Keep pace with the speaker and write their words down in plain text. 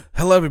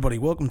Hello, everybody.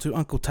 Welcome to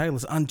Uncle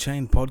Taylor's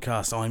Unchained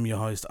podcast. I'm your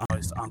host,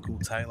 Uncle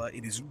Taylor.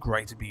 It is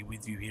great to be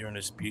with you here on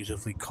this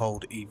beautifully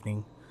cold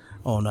evening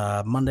on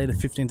Monday, the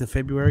 15th of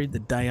February, the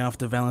day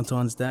after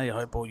Valentine's Day. I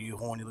hope all you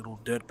horny little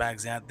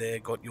dirtbags out there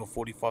got your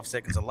 45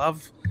 seconds of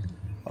love.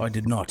 I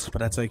did not, but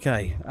that's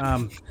okay.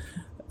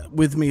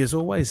 With me, as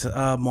always,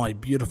 my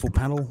beautiful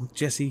panel,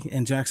 Jesse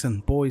and Jackson.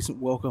 Boys,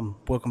 welcome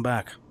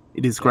back.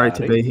 It is great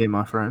to be here,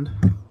 my friend.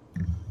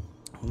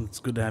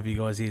 It's good to have you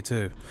guys here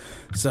too.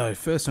 So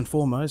first and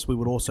foremost, we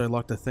would also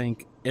like to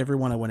thank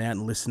everyone who went out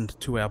and listened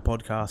to our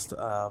podcast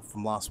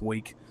from last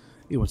week.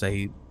 It was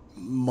a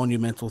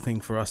monumental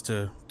thing for us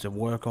to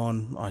work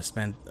on. I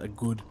spent a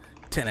good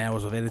 10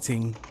 hours of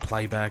editing,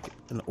 playback,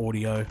 and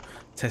audio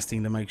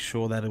testing to make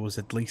sure that it was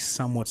at least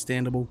somewhat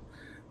standable.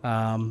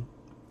 And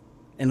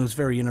it was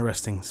very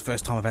interesting. It's the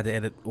first time I've had to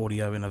edit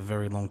audio in a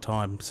very long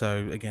time.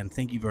 So again,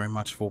 thank you very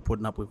much for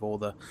putting up with all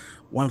the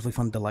wonderfully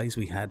fun delays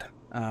we had.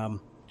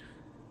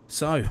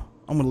 So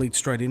I'm gonna lead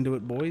straight into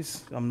it,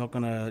 boys. I'm not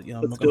gonna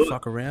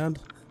fuck around.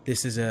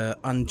 This is a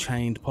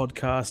Unchained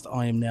podcast.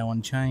 I am now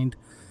unchained.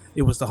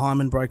 It was the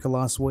hymen breaker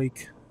last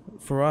week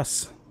for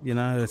us. You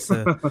know, it's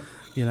the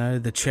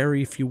the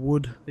cherry, if you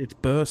would. It's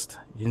burst,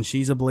 and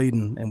she's a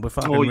bleeding, and we're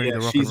fucking ready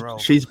to rock and roll.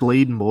 She's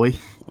bleeding, boy.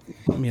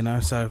 You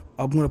know, so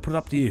I'm gonna put it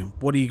up to you.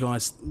 What did you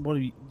guys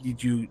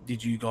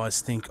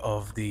think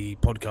of the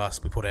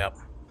podcast we put out?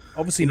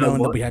 Obviously,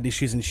 knowing that we had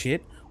issues and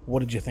shit.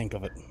 What did you think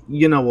of it?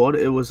 You know what?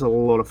 It was a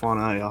lot of fun.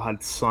 I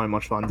had so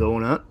much fun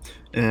doing it,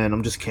 and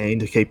I'm just keen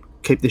to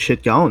keep this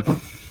shit going.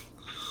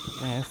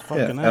 Yeah,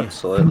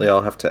 absolutely.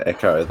 I'll have to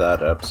echo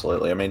that.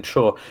 Absolutely. I mean,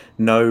 sure,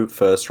 no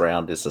first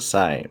round is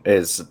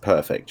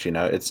perfect. You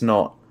know, it's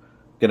not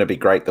going to be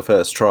great the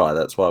first try.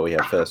 That's why we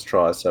have first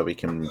tries, so we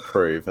can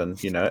improve. And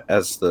you know,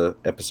 as the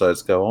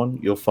episodes go on,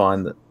 you'll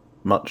find that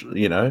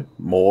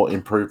more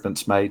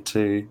improvements made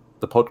to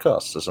the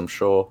podcast, as I'm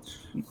sure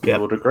you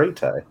would agree,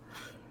 Tay.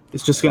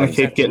 It's just going to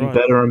keep getting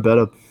better and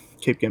better.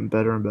 Keep getting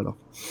better and better.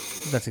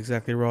 That's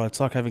exactly right. It's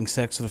like having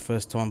sex for the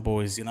first time,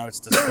 boys. You know, it's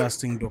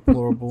disgusting,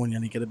 deplorable, and you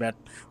only get about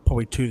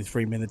probably 2 to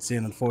 3 minutes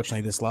in.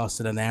 Unfortunately, this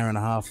lasted an hour and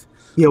a half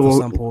for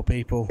some poor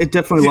people. It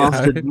definitely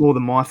lasted more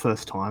than my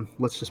first time.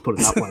 Let's just put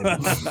it that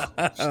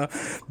way.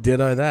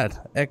 Ditto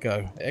that.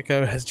 Echo,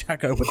 as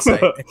Jacko would say.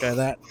 Echo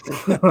that.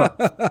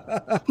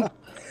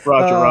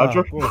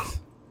 Roger.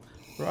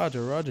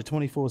 Roger,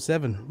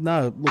 24/7.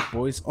 No, look,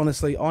 boys,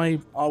 honestly, I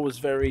was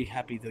very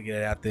happy to get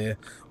it out there.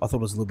 I thought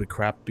it was a little bit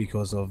crap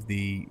because of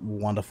the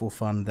wonderful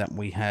fun that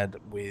we had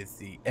with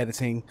the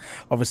editing.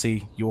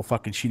 Obviously, your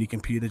fucking shitty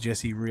computer,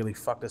 Jesse, really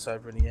fucked us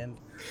over in the end.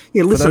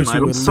 Yeah, listen, mate,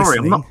 I'm sorry.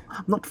 I'm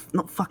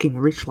not fucking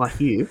rich like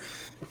you.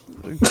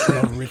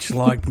 Rich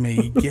like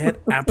me.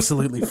 Get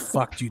absolutely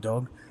fucked, you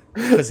dog.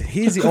 Because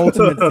here's the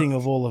ultimate thing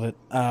of all of it.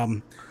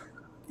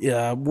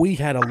 Yeah, we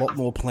had a lot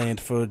more planned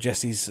for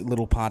Jesse's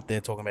little part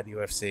there, talking about the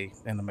UFC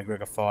and the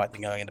McGregor fight,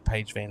 then going into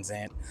Paige Van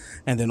Zandt,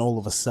 and then all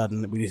of a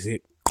sudden we just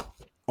hit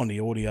on the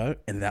audio,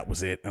 and that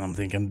was it. And I'm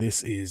thinking,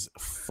 this is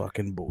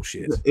fucking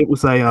bullshit. It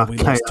was a we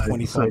lost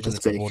 25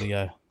 minutes of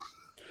audio.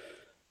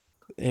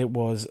 It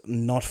was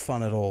not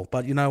fun at all.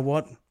 But you know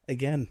what?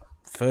 Again,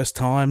 first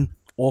time.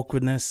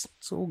 Awkwardness,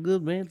 it's all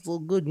good, man. It's all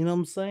good. You know what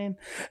I'm saying?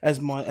 The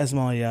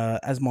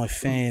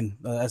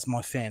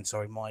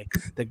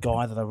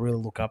guy that I really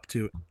look up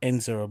to,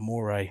 Enzo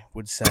Amore,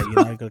 would say,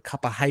 got a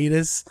couple of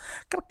haters,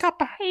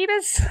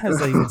 as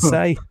they would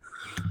say.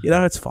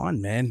 It's fine,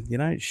 man.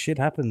 Shit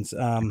happens.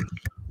 I'm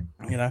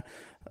happy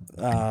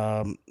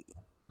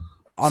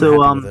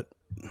with it.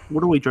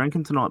 What are we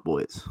drinking tonight,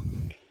 boys?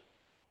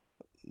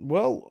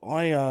 Well,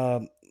 I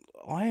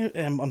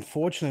am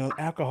unfortunately an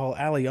alcohol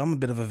alley. I'm a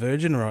bit of a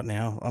virgin right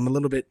now. I'm a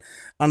little bit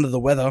under the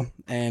weather,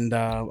 and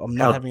I'm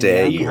not having.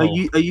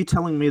 Are you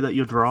telling me that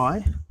you're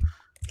dry?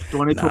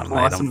 Do I need to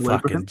apply some lubricant?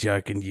 I'm fucking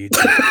joking, you.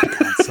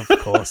 Of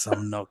course,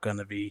 I'm not going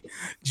to be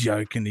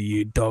joking to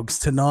you, dogs.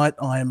 Tonight,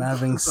 I am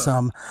having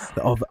some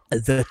of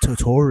the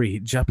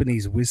Totori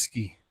Japanese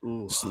whiskey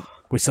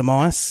with some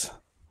ice.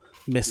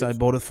 I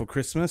bought it for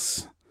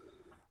Christmas,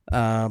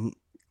 and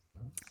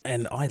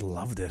I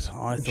loved it.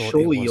 I thought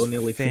surely it was you're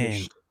nearly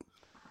finished.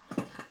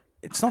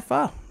 It's not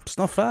far. It's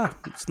not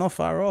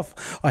far off.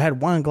 I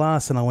had one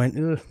glass and I went,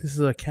 this is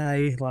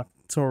okay. Like,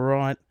 it's all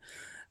right.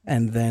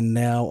 And then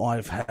now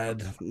I've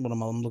had,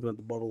 I'm looking at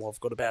the bottle, I've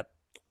got about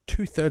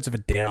 2/3 of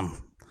it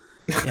down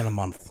in a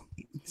month.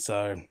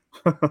 So,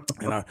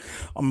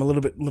 I'm a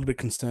little bit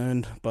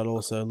concerned, but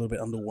also a little bit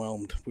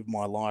underwhelmed with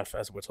my life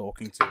as we're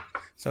talking to.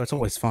 So it's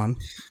always fun.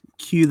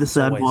 Cue the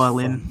sad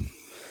violin.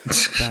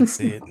 That's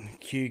it.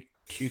 Cue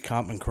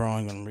Cartman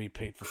crying on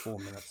repeat for 4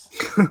 minutes.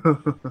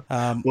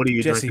 What are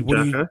you Jesse,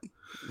 drinking, Jacko?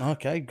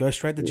 Okay, go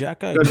straight to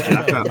Jacko.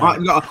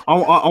 I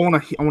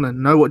want to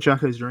know what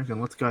Jacko's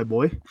drinking. Let's go,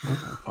 boy.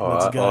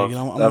 Let's go.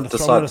 I'm going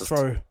to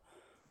throw.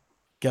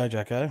 Go,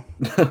 Jacko.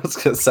 I was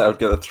going to say I'm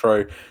going to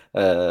throw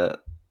a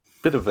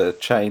bit of a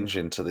change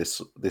into this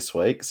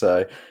week.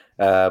 So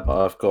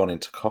I've gone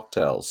into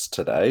cocktails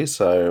today.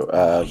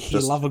 So you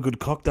love a good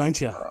cock, don't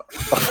you?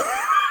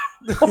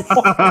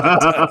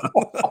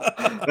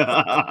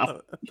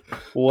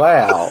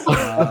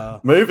 Wow.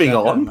 Moving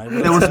on.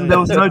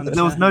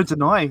 There was no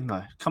denying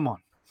though. Come on.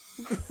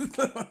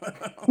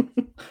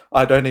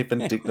 I don't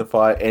even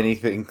dignify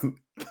anything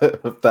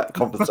of that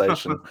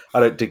conversation. I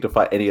don't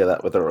dignify any of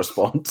that with a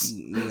response.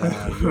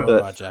 No,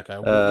 you're right,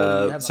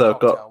 Jacko. So I've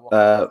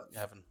got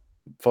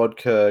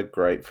vodka,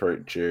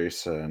 grapefruit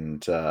juice,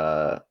 and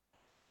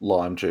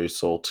lime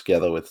juice all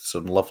together with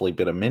some lovely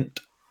bit of mint,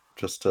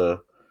 just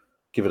to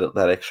give it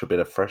that extra bit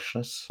of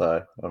freshness.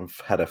 So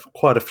I've had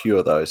quite a few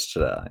of those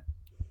today.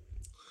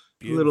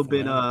 Beautiful, a little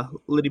bit,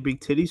 little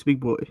big titties, big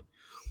boy.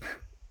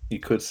 You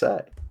could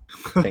say.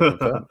 Very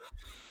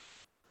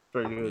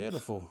good.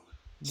 Beautiful.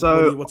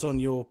 So, what's on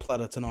your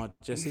platter tonight,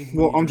 Jesse?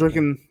 Well, I'm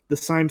drinking the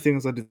same thing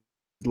as I did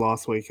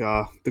last week.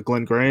 The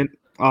Glen Grant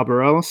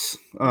Arborealis.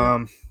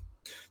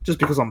 Just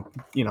because I'm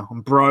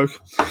broke.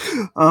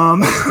 I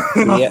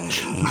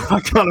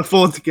can't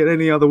afford to get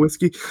any other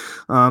whiskey.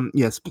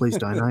 Yes, please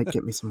donate.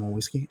 Get me some more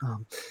whiskey.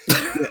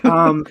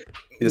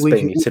 Just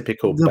being your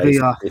typical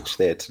basic bitch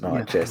there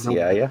tonight,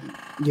 Jesse, are you?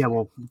 Yeah,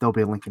 well, there'll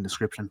be a link in the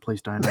description.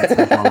 Please donate.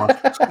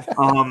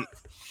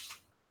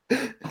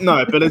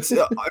 No, but I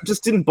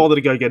just didn't bother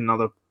to go get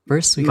another.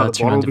 First, we got to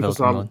turn on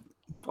developing mode.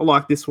 I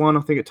like this one. I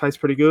think it tastes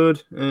pretty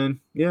good, and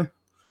yeah.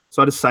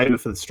 So I just saved it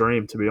for the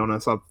stream, to be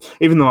honest.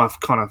 Even though I've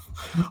kind of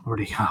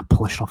already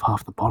polished off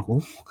half the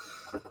bottle.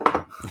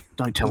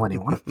 Don't tell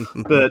anyone.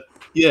 But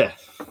yeah,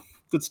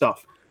 good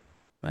stuff.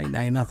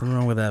 Ain't nothing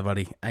wrong with that,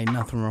 buddy. Ain't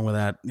nothing wrong with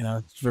that.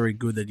 It's very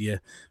good that you're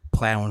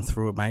plowing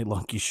through it, mate,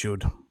 like you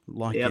should.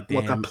 Like I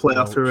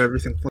plow through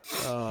everything.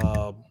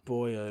 Oh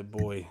boy, oh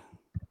boy.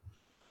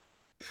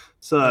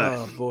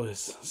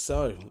 Boys.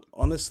 So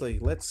honestly,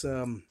 let's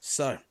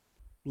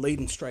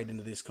leading straight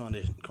into this kind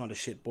of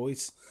shit,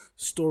 boys.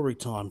 Story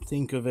time.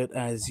 Think of it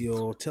as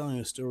you're telling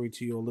a story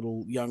to your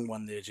little young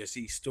one there,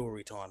 Jesse.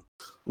 Story time.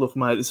 Look,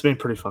 mate, it's been a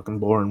pretty fucking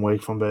boring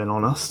week, if I'm being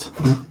honest.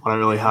 I don't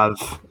really have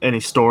any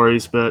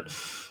stories, but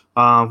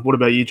what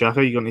about you,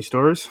 Jacko? You got any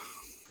stories?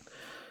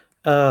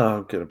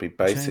 I'm going to be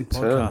basic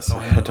too.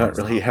 I don't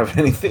really have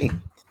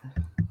anything.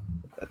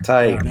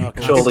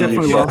 Surely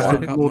you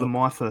lasted more than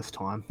my first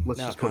time. Let's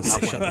just put it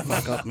shut the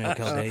fuck up, man.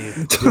 How dare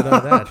you? You know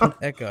that.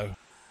 Echo.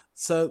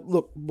 So,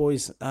 look,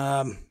 boys,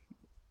 not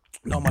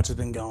much has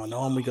been going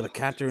on. We got a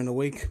cat during the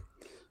week.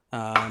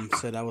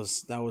 So that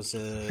was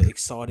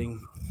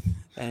exciting.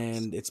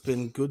 And it's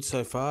been good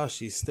so far.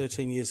 She's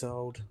 13 years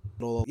old.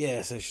 So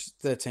she's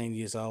 13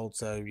 years old.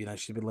 So,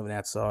 she's been living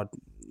outside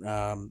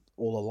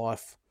all her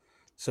life.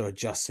 So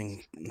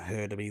adjusting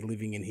her to be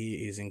living in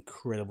here is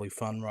incredibly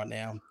fun right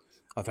now.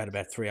 I've had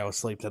about 3 hours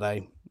sleep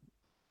today,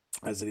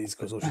 as it is,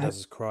 because all she does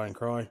is cry and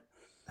cry.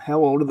 How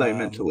old are they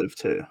meant to live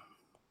to?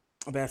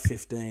 About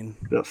 15.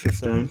 About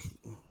 15? So,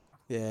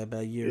 yeah,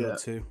 about a year or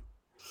two,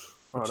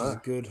 which is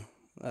good.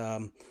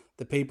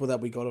 The people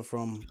that we got her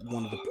from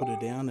wanted to put her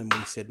down, and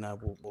we said, no,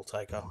 we'll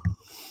take her.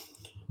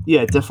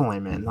 Yeah, definitely,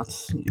 man.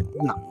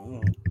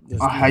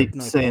 I hate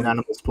seeing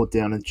animals put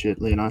down and shit,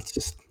 It's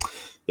just,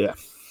 yeah.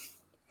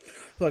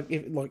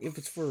 If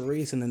it's for a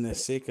reason and they're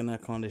sick and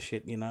that kind of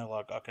shit,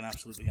 I can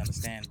absolutely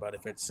understand. But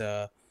if it's,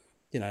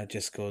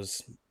 just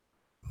because,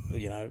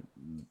 they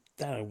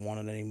don't want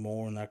it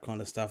anymore and that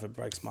kind of stuff, it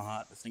breaks my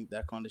heart to think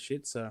that kind of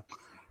shit. So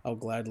I'll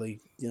gladly,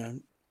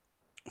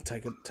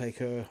 take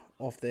her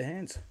off their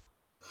hands.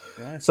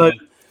 So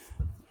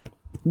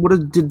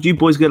did you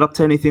boys get up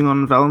to anything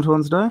on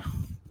Valentine's Day?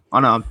 I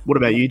know. What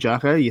about you,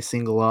 Jacko? You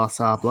single ass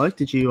bloke.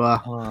 Did you?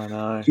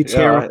 Did you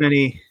tear up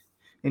any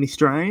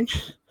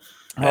strange?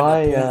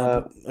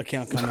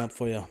 Account coming up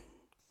for you.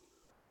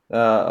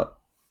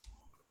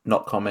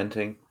 Not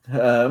commenting.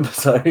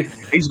 So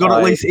he's got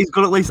at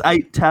least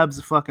 8 tabs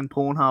of fucking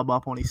Pornhub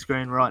up on his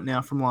screen right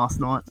now from last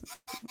night.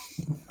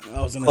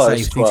 I was gonna say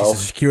he thinks he's a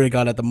security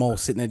guard at the mall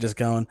sitting there just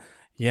going,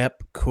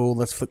 "Yep, cool.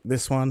 Let's flick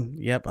this one.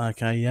 Yep,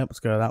 okay. Yep, let's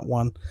go to that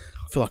one."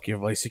 I feel like you're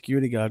a really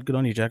security guard. Good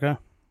on you, Jacko.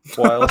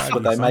 Why else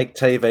would they make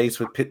TVs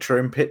with picture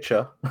in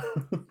picture?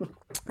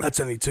 That's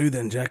only 2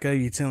 then, Jacko.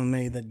 You're telling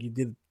me that you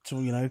did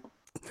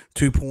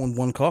 2 porn,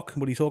 1 cock?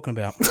 What are you talking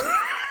about?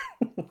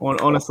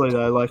 Honestly,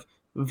 though,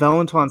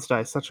 Valentine's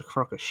Day is such a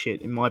crock of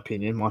shit, in my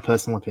opinion, my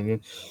personal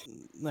opinion.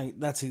 Mate,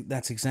 that's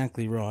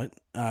exactly right.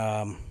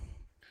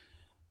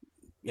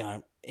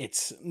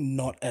 It's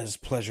not as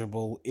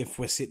pleasurable if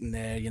we're sitting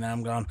there,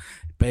 I'm going,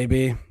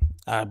 baby,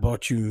 I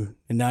bought you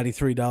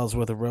 $93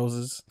 worth of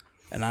roses,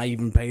 and I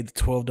even paid the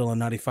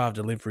 $12.95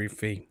 delivery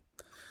fee.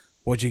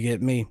 What'd you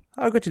get me?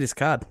 I got you this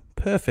card.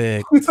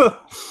 Perfect.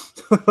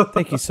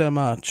 Thank you so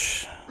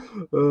much.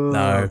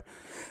 No.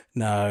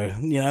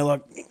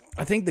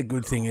 I think the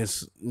good thing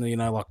is,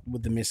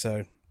 with the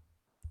misso,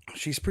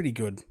 she's pretty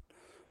good.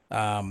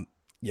 I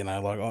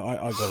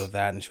got her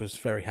that and she was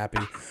very happy.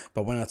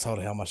 But when I told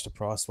her how much the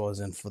price was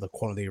and for the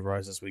quantity of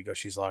roses we got,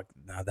 she's like,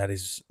 no, that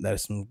is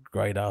some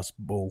great ass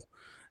bull.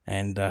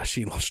 And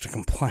she lodged a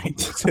complaint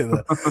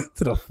to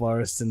the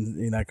florist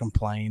and,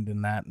 complained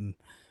and that. And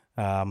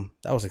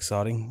that was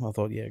exciting. I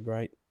thought, yeah,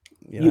 great.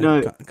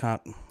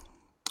 Can't.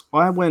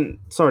 I went,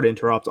 sorry to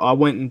interrupt, I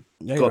went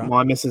and got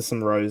my missus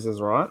some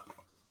roses, right?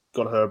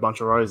 got her a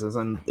bunch of roses,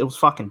 and it was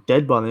fucking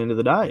dead by the end of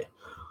the day.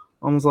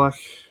 I was like,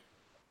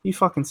 you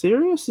fucking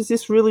serious? Is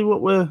this really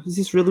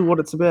what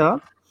it's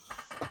about?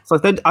 It's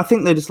like I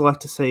think they just like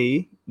to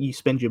see you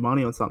spend your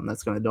money on something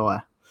that's going to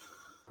die.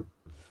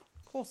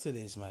 Of course it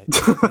is, mate.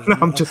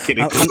 I'm just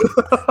kidding.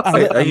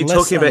 Are you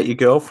talking about your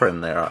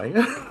girlfriend there, are you?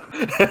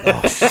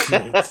 Oh,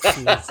 shit.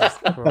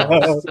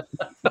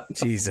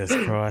 Jesus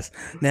Christ.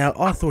 Now,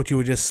 I thought you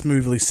were just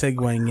smoothly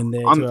segueing in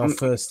there to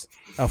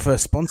our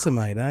first sponsor,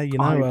 mate. You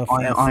know,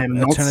 I am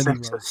not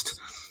sexist.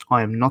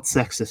 I am not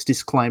sexist.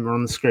 Disclaimer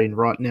on the screen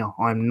right now.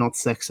 I am not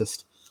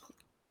sexist.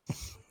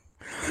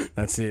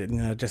 That's it. You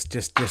know, just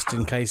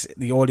in case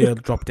the audio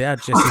dropped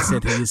out, Jesse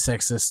said he is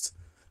sexist.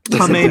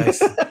 I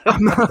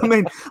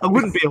mean, I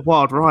wouldn't be a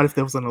wild ride if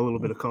there wasn't a little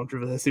bit of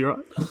controversy,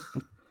 right?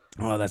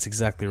 Oh, that's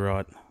exactly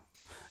right.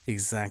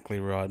 Exactly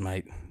right,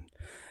 mate.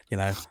 You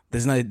know,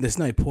 there's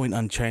no point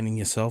unchaining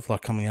yourself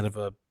like coming out of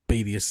a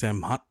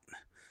BDSM hut.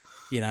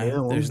 You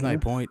know, there's no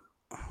point.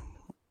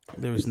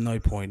 There is no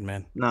point,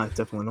 man. No,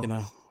 definitely not. You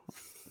know.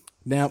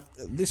 Now,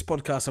 this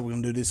podcast that we're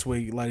going to do this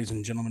week, ladies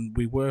and gentlemen,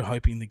 we were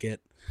hoping to get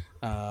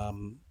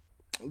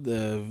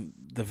the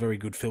very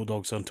good Phil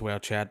Dogs onto our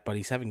chat, but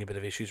he's having a bit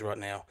of issues right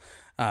now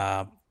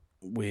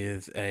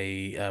with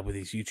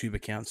his YouTube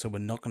account, so we're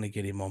not going to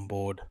get him on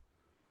board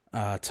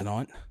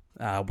tonight.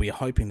 We are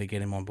hoping to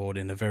get him on board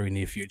in the very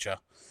near future,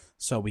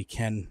 so we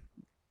can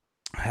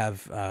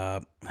have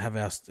our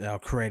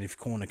creative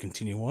corner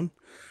continue on.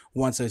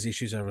 Once those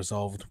issues are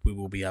resolved, we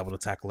will be able to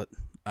tackle it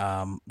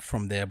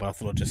from there. But I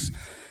thought I'd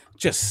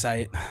just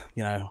say it.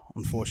 You know,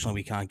 unfortunately,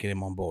 we can't get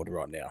him on board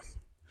right now.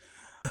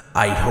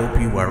 I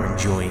hope you are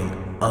enjoying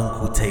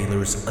Uncle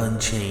Taylor's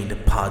Unchained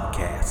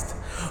podcast.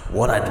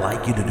 What I'd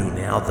like you to do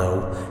now,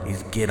 though,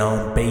 is get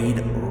on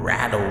Bade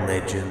Rattle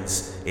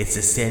Legends. It's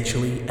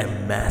essentially a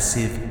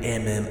massive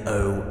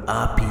MMO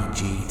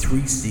RPG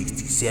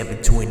 360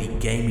 720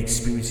 game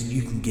experience that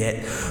you can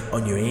get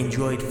on your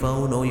Android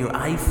phone or your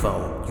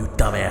iPhone, you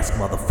dumbass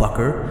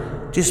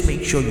motherfucker. Just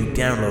make sure you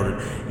download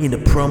it in the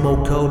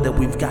promo code that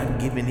we've got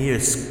given here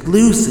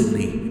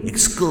exclusively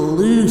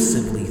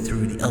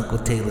through the Uncle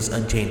Taylor's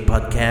Unchained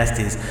podcast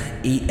is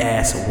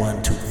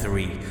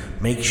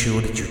EAS123. Make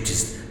sure that you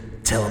just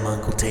tell him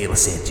Uncle Taylor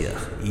sent you.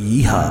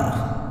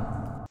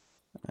 Yeehaw.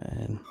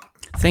 And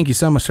thank you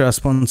so much to our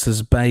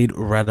sponsors, Bade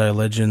Rattle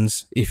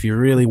Legends. If you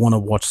really want to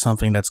watch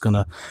something that's going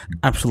to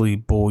absolutely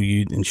bore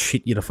you and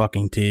shit you to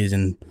fucking tears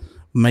and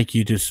make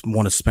you just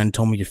want to spend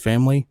time with your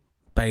family,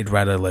 Bade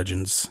Rattle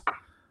Legends.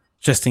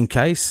 Just in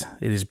case,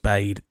 it is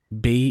Bade,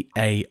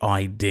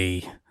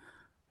 B-A-I-D.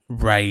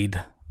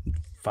 Raid.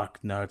 Fuck,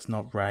 no, it's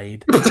not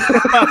Raid.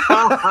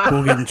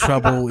 We'll get in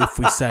trouble if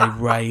we say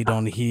Raid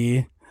on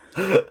here.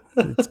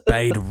 It's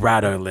Bade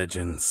Rattle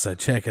Legends, so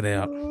check it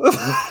out.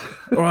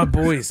 All right,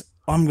 boys,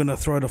 I'm going to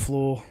throw the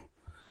floor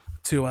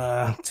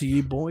to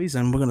you boys,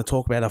 and we're going to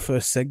talk about our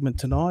first segment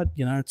tonight.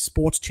 You know, it's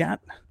sports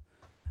chat.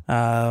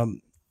 A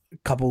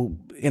couple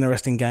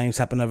interesting games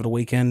happened over the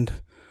weekend.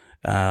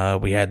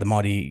 We had the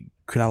mighty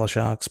Cronulla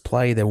Sharks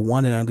play their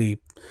one and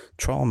only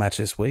trial match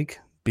this week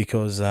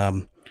because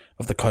of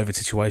the COVID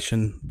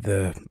situation,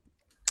 the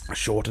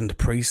shortened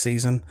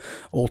preseason.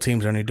 All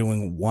teams are only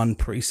doing one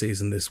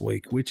preseason this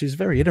week, which is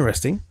very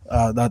interesting.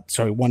 One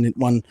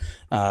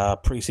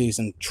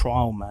preseason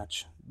trial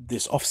match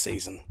this off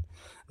season.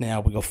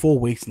 Now we've got 4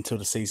 weeks until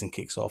the season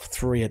kicks off.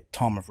 3 at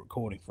time of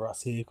recording for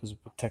us here because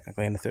we're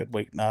technically in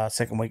the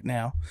second week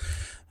now.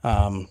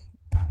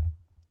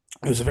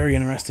 It was a very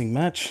interesting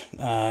match.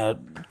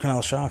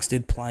 Cronulla Sharks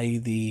did play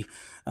the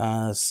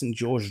St.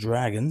 George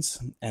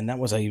Dragons, and that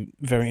was a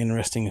very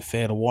interesting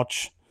affair to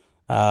watch.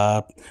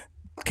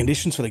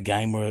 Conditions for the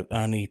game were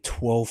only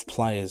 12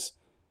 players.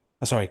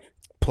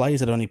 Players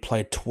that only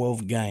played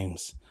 12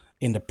 games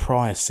in the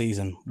prior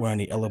season were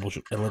only eligible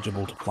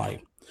to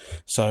play.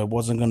 So it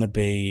wasn't going to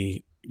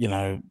be, you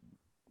know,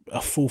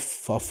 a full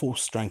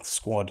strength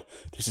squad.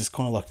 This is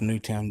kind of like the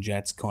Newtown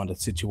Jets kind of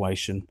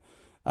situation.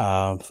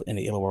 In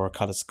the Illawarra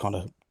Cutters kind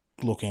of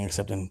looking,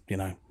 except in, you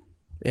know,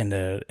 in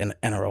the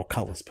NRL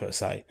colours per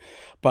se.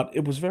 But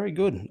it was very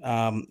good.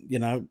 You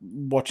know,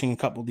 watching a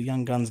couple of the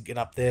young guns get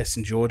up there.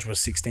 St. George was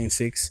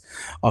 16-6.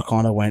 I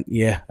kind of went,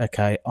 yeah,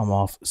 okay, I'm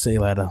off. See you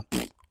later.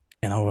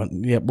 And I went,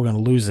 yeah, we're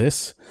going to lose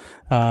this.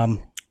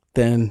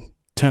 Then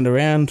turned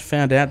around,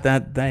 found out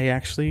that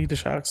the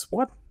Sharks,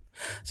 what?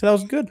 So that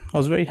was good. I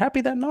was very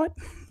happy that night.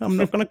 I'm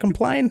not going to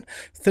complain.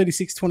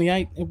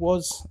 36-28 it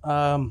was.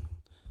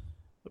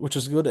 Which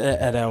was good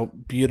at our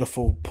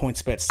beautiful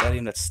PointsBet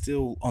stadium that's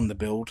still on the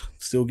build,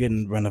 still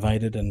getting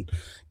renovated and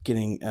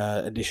getting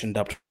additioned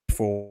up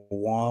for a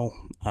while.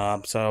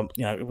 So,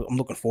 you know, I'm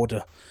looking forward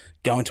to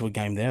going to a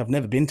game there. I've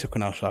never been to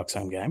Cronulla Sharks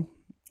home game,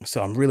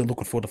 so I'm really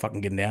looking forward to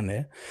fucking getting down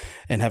there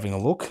and having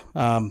a look.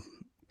 You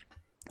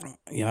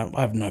know,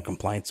 I have no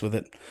complaints with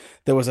it.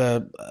 There was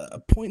a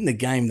point in the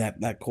game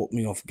that caught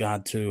me off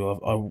guard too.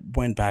 I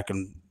went back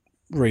and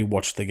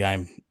rewatched the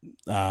game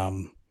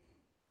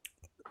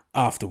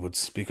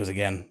afterwards because,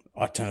 again,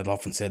 I turned it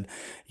off and said,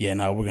 yeah,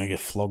 no, we're going to get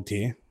flogged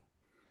here.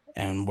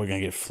 and we're going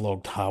to get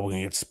flogged hard, we're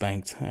going to get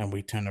spanked, and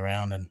we turned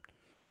around and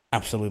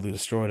absolutely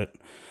destroyed it.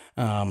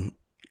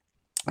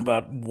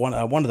 But one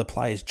of the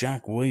players,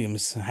 Jack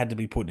Williams, had to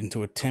be put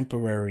into a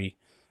temporary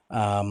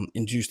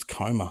induced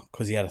coma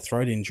because he had a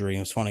throat injury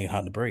and was finding it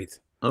hard to breathe.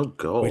 Oh,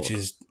 God. Which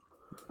is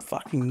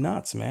fucking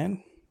nuts,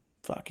 man.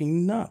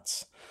 Fucking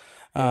nuts.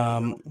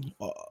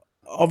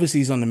 Obviously,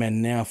 he's on the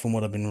mend now from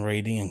what I've been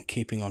reading and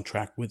keeping on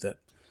track with it.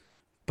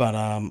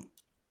 But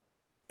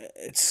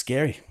it's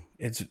scary.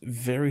 It's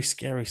very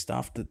scary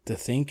stuff to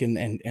think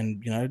and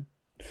you know,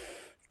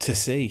 to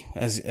see,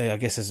 as I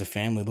guess as a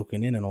family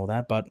looking in and all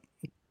that. But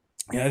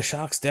you know, the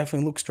Sharks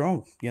definitely look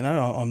strong. You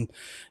know,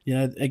 you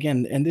know,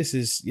 again, and this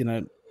is, you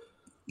know,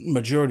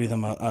 majority of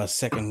them are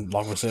second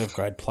like reserve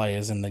grade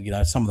players, and you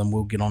know, some of them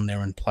will get on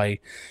there and play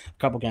a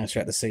couple of games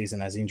throughout the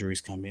season as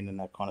injuries come in and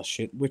that kind of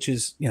shit, which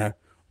is, you know,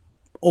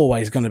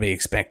 always going to be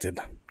expected.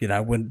 You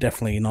know, we're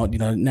definitely not, you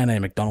know,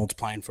 Nane McDonald's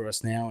playing for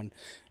us now, and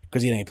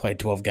because he only played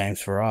 12 games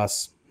for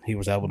us, he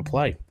was able to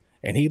play,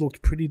 and he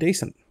looked pretty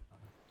decent.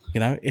 You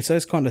know, it's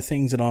those kind of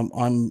things that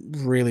I'm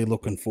really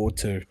looking forward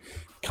to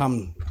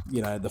come,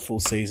 you know, the full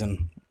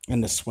season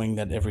and the swing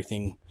that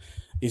everything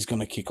is going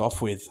to kick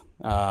off with.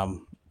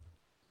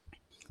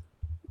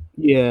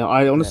 Yeah,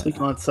 I honestly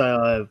can't say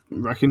I've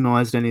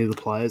recognised any of the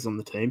players on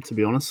the team, to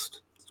be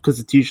honest, because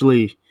it's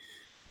usually,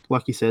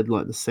 like you said,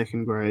 like the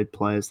second grade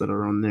players that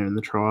are on there in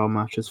the trial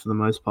matches for the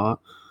most part.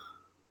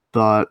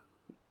 But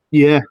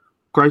yeah,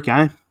 great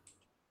game.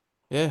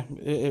 Yeah,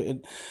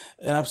 it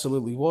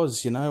absolutely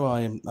was. You know,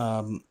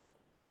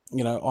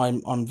 you know,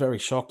 I'm very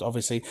shocked.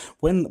 Obviously,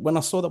 when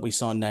I saw that we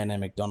signed Nane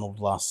McDonald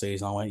last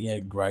season, I went, yeah,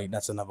 great,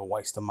 that's another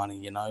waste of money.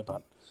 You know,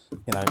 but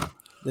you know,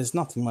 there's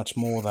nothing much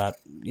more that,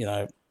 you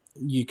know,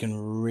 you can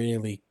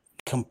really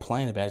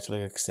complain about,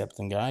 to accept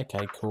and go,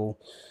 okay, cool.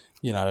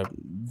 You know,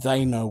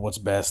 they know what's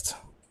best.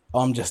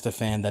 I'm just a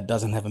fan that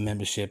doesn't have a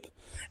membership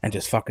and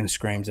just fucking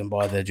screams and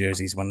buy their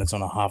jerseys when it's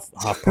on a half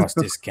price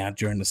discount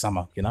during the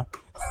summer. You know,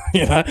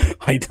 you know,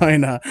 I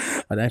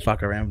don't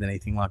fuck around with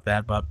anything like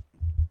that. But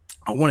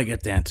I want to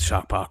get down to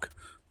Shark Park,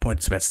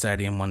 PointsBet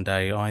Stadium one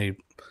day. I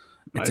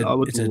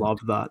would love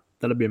that.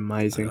 That'd be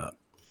amazing.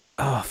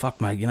 Oh fuck,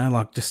 mate! You know,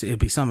 like just it'd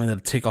be something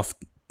that'd tick off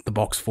the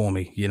box for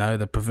me. You know,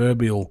 the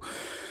proverbial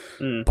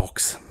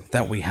box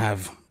that we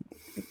have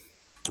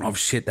of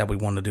shit that we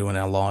want to do in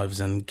our lives,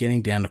 and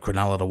getting down to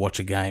Cronulla to watch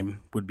a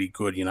game would be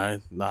good. You know,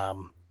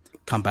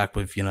 come back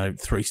with, you know,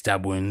 3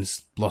 stab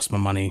wounds, lost my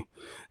money,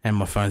 and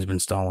my phone's been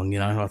stolen. You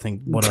know, I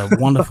think what a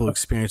wonderful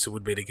experience it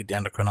would be to get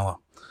down to Cronulla.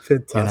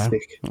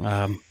 Fantastic. You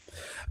know?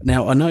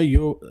 Now, I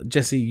know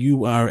Jesse,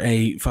 you are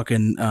a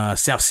fucking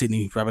South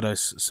Sydney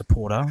Rabbitohs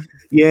supporter.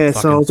 Yeah,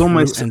 so I was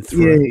almost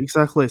yeah,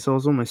 exactly. So I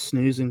was almost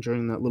snoozing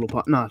during that little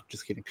part. No,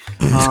 just kidding.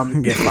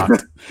 Get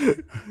fucked.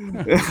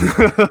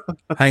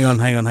 Hang on.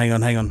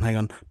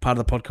 Part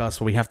of the podcast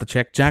where we have to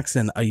check.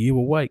 Jackson, are you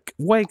awake?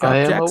 Wake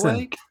up, Jackson.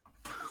 Awake.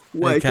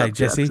 Wake up,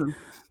 Jesse. Jackson.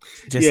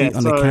 Jesse,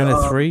 on the count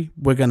of 3,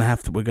 we're gonna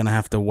have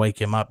to wake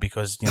him up,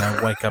 because, you know,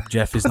 wake up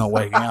Jeff is not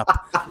waking up.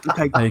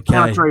 Okay.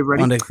 Count 3,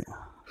 ready?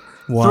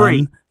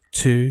 1,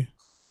 2.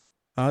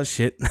 Oh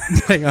shit!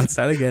 Hang on,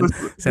 say it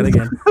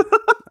again.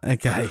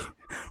 Okay,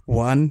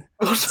 1.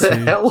 What the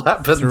hell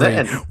happened 3.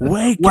 then?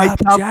 Wake up,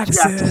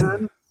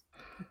 Jackson.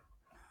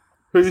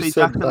 Who See,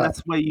 said Jackson, that? that's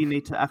where you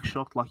need to act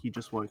shocked like you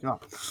just woke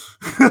up.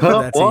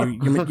 That's What?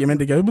 it. You meant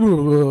to go.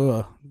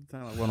 Sound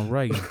like Ronald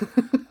Reagan.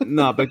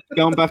 No, but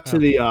going back to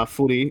the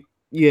footy,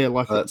 yeah,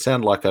 like That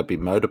sounded like I'd be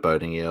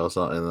motorboating you or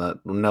something. That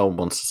no one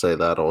wants to see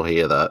that or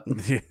hear that.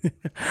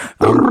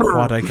 I'm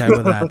quite okay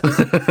with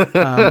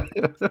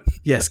that.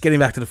 Yes, getting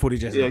back to the footy,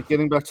 Jesse. yeah,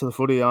 getting back to the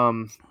footy.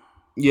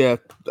 Yeah,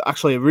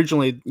 actually,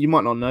 originally you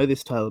might not know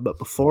this, Taylor, but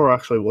before I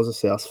actually was a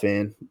South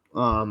fan,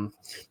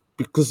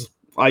 because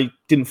I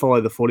didn't follow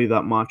the footy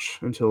that much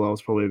until I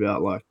was probably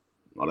about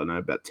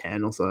about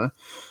 10 or so.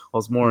 I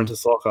was more into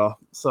soccer,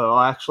 so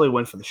I actually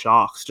went for the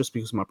Sharks just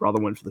because my brother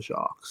went for the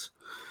Sharks.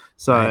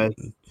 So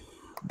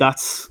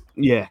that's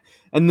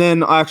and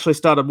then I actually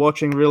started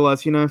watching,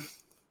 realized, you know,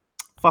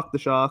 fuck the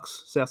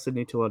Sharks, South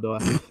Sydney till I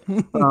die.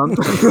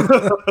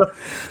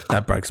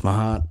 That breaks my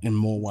heart in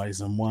more ways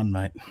than one,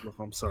 mate. Look,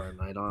 I'm sorry,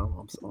 mate.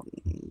 I'm sorry.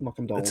 Not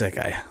condoled. It's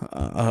okay.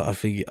 I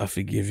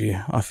forgive you.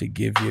 I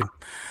forgive you.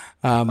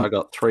 I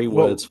got 3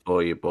 words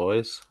for you,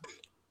 boys.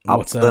 Up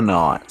What's the that?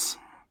 Knights.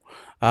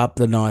 Up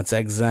the Knights,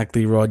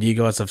 exactly right. You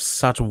guys have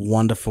such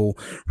wonderful,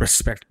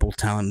 respectable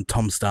talent.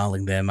 Tom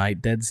Starling there, mate.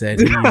 Dead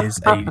said he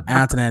is a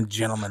out-and-out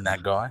gentleman,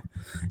 that guy.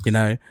 You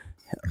know.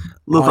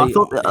 Look,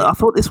 I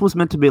thought this was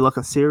meant to be like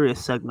a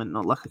serious segment,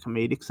 not like a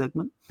comedic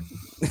segment.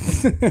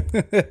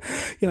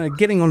 You know,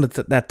 getting on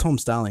to that Tom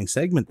Starling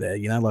segment there,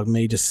 you know, like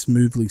me just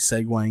smoothly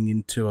segueing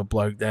into a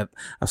bloke that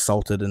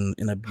assaulted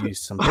and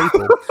abused some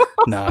people.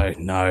 No.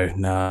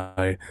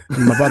 My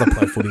brother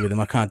played footy with him.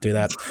 I can't do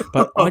that.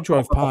 But I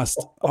drove past.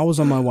 I was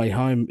on my way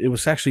home. It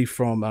was actually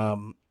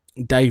from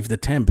Dave the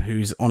Temp,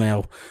 who's on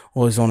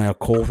our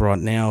call right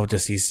now.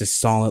 He's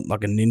just silent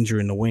like a ninja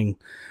in the wing.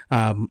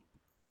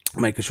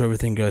 Making sure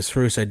everything goes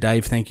through. So,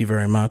 Dave, thank you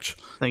very much.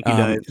 Thank you,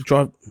 Dave.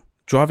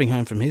 Driving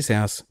home from his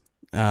house,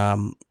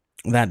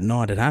 that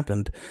night it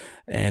happened,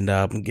 and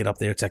get up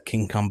there. It's at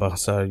Kincumber,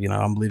 so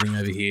I'm living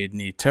over here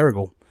near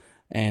Terrigal,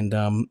 and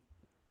I'm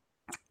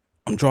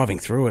driving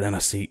through it, and I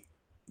see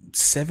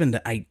 7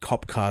 to 8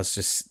 cop cars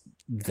just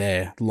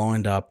there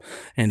lined up,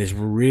 and this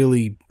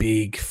really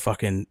big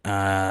fucking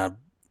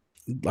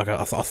like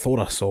I thought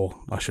I saw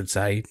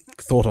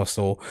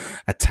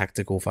a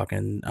tactical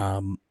fucking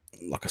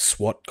like a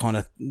SWAT kind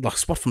of like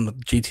SWAT from the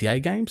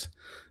GTA games,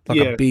 like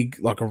a big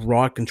like a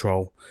riot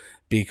control,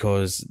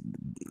 because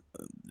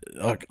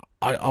like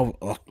I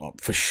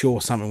for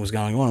sure something was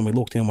going on, and we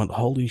looked in and went,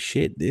 holy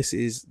shit, this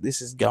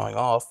is going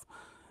off.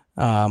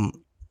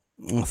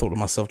 I thought to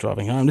myself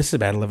driving home, this is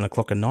about 11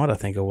 o'clock at night, I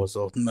think it was,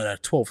 or no,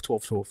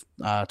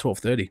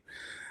 12:30.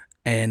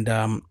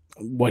 And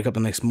wake up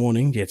the next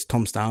morning, it's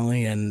Tom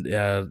Starling and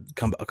a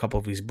couple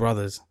of his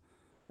brothers,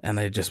 and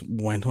they just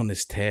went on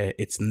this tear.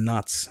 It's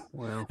nuts.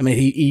 Wow. I mean,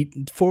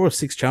 he 4 or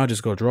 6 charges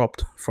got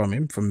dropped from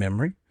him from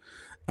memory.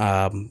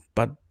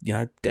 But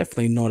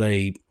definitely not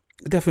a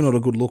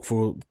good look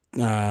for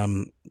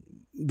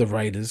the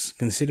Raiders,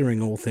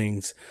 considering all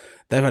things.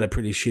 They've had a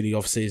pretty shitty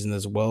off season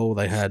as well.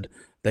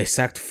 They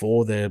sacked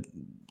 4 of their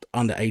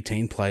under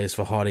 18 players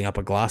for hiding up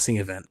a glassing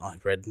event, I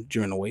read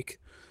during the week.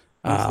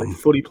 Honestly,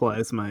 footy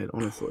players, mate,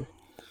 honestly.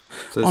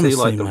 So is he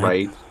like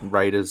the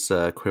Raiders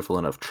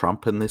equivalent of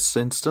Trump in this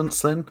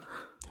instance then?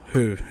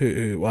 Who?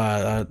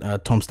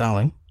 Tom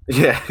Starling?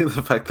 Yeah,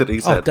 the fact that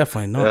he's had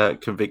definitely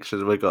not.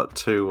 Convictions. We got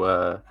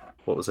 2,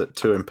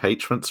 2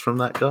 impeachments from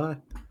that guy?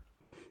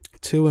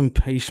 2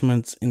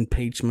 impeachments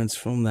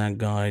from that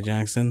guy,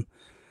 Jackson.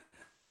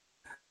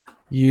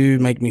 You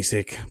make me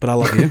sick, but I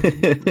love you.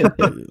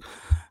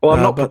 Well,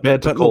 I'm not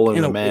prepared to call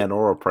him a man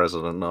or a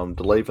president. I'm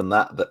leaving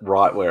that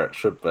right where it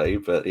should be,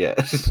 but yeah.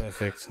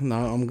 Perfect. No,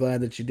 I'm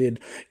glad that you did.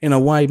 In a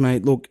way,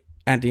 mate, look,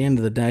 at the end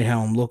of the day, how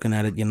I'm looking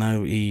at it,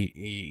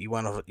 he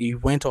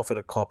went off at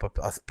a cop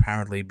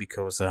apparently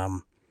because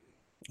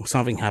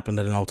something happened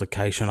at an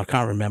altercation. I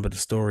can't remember the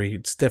story.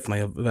 It's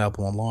definitely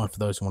available online for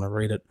those who want to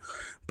read it.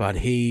 But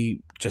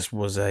he just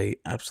was a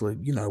absolute,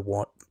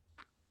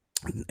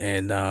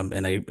 and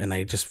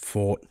they just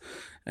fought,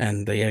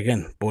 and they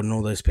again brought in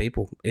all those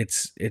people.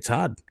 It's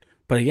hard,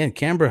 but again,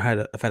 Canberra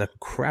have had a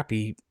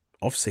crappy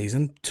off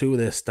season. 2 of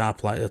their star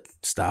players,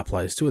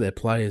 2 of their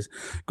players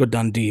got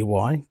done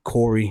DUI.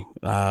 Corey,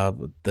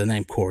 the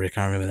name Corey, I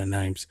can't remember their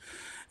names,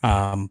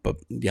 but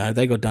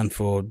they got done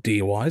for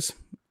DUIs.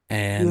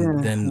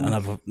 And then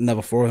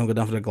another 4 of them got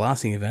done for the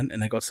glassing event,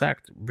 and they got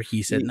sacked.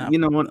 Ricky said, "No." You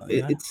know what?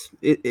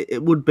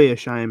 It would be a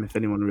shame if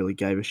anyone really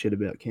gave a shit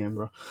about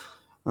Canberra.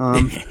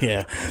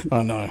 Yeah,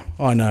 I know.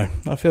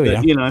 I feel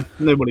you.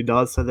 Nobody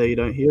does, so there you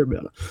don't hear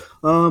about it.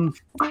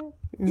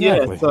 Exactly.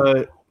 Yeah,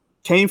 so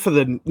keen for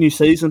the new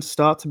season to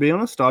start. To be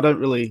honest, I don't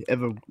really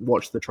ever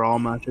watch the trial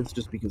matches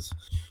just because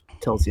it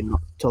tells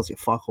you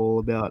fuck all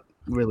about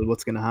really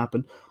what's going to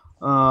happen.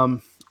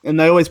 And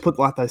they always put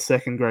like those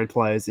second grade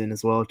players in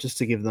as well, just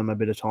to give them a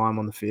bit of time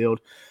on the field.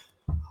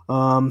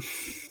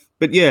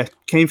 But yeah,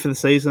 keen for the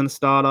season to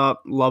start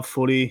up. Love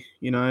footy.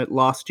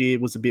 Last year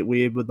was a bit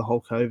weird with the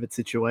whole COVID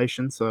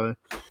situation, so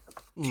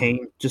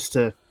keen just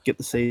to get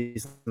the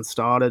season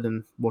started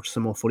and watch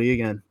some more footy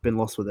again. Been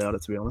lost without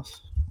it, to be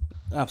honest.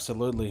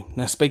 Absolutely.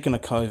 Now, speaking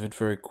of COVID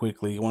very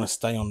quickly, you want to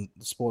stay on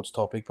the sports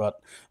topic,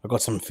 but I've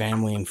got some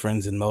family and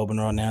friends in Melbourne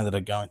right now that are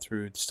going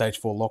through stage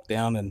 4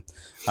 lockdown, and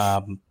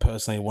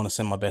personally want to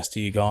send my best to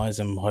you guys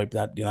and hope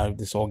that,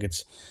 this all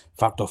gets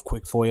fucked off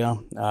quick for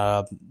you.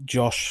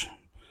 Josh,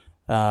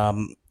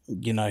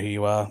 you know who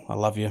you are. I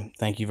love you.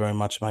 Thank you very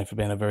much, mate, for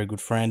being a very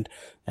good friend.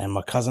 And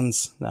my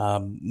cousins,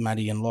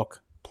 Maddie and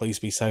Locke, please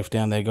be safe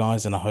down there,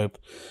 guys, and I hope,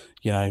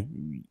 you're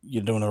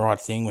doing the right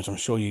thing, which I'm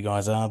sure you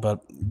guys are, but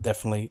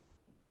definitely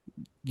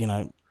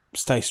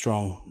stay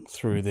strong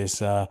through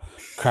this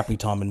crappy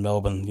time in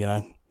Melbourne.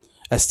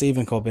 As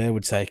Stephen Colbert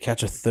would say,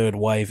 catch a third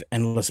wave,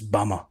 endless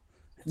bummer.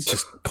 It's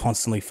just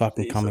constantly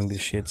fucking coming,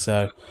 this shit.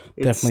 So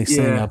definitely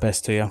sending our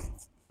best to you.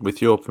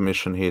 With your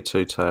permission here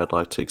too, Tay, I'd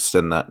like to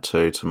extend that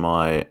to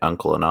my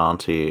uncle and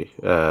auntie,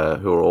 who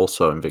are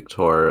also in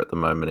Victoria at the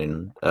moment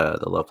in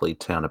the lovely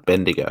town of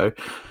Bendigo,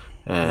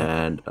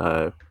 and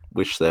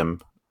wish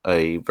them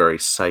a very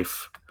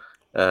safe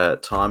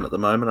time at the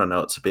moment. I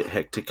know it's a bit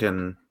hectic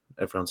and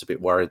everyone's a bit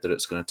worried that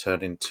it's going to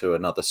turn into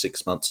another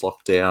 6 months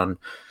lockdown.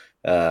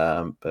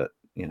 But,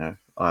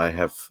 I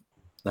have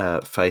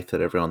faith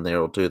that everyone there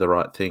will do the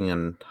right thing,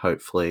 and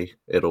hopefully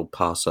it'll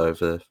pass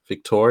over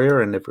Victoria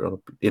and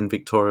everyone in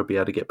Victoria will be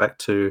able to get back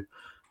to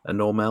a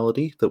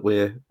normality that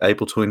we're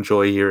able to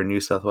enjoy here in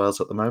New South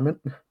Wales at the moment.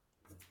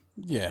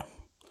 Yeah,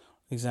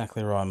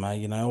 exactly right,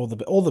 mate. All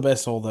the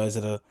best, all those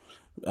that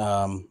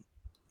are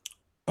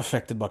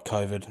affected by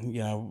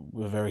COVID.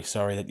 We're very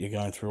sorry that you're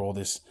going through all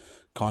this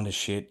kind of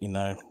shit,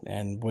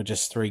 and we're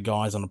just 3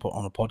 guys on a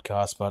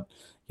podcast, but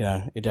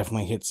it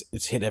definitely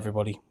hit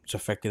everybody. It's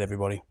affected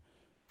everybody.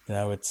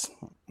 It's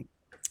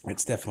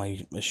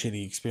definitely a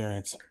shitty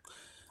experience.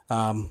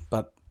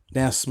 But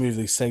now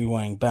smoothly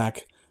segueing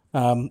back.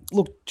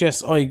 Look,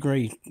 Jess, I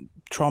agree.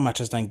 Trial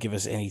matches don't give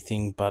us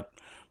anything but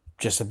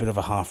just a bit of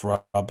a half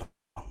rub.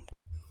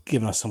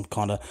 giving us some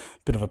kind of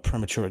bit of a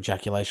premature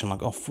ejaculation,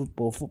 like, oh,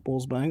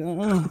 football's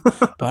bang.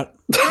 But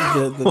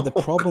the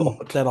problem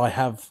that I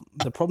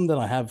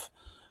have,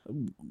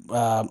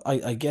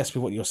 I guess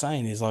with what you're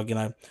saying is like,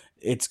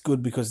 it's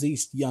good because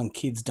these young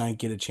kids don't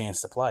get a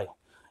chance to play.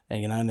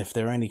 And, and if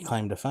their only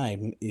claim to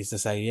fame is to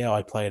say, yeah,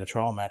 I played a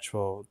trial match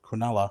for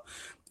Cronulla,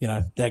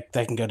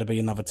 they can go to be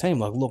another team.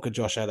 Like, look at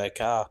Josh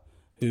Adokar,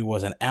 who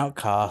was an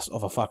outcast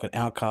of a fucking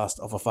outcast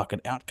of a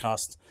fucking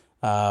outcast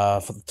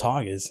for the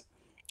Tigers,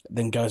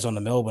 then goes on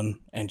to Melbourne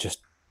and just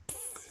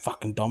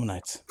fucking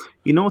dominates.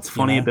 You know what's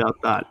funny about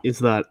that is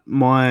that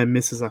my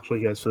missus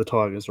actually goes for the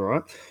Tigers,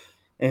 right?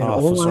 And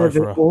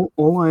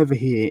all I ever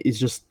hear is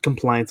just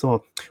complaints.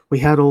 Oh, we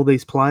had all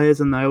these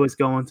players and they always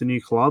go on to new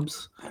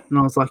clubs. And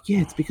I was like, yeah,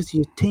 it's because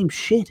your team's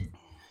shit.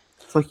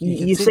 It's like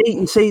you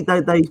see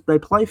they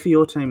play for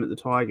your team at the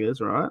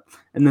Tigers, right?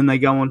 And then they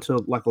go on to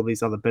like all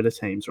these other better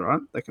teams, right?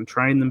 They can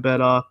train them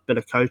better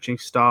coaching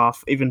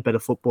staff, even better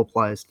football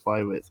players to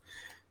play with.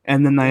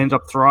 And then they end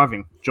up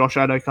thriving. Josh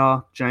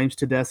Adokar, James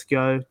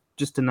Tedesco,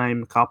 just to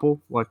name a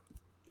couple. Like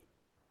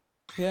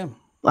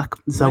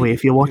Zoe,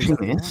 if you're watching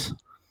this,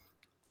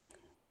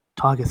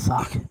 Tigers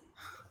suck.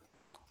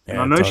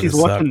 Yeah, I know she's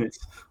watching this.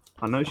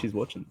 I know she's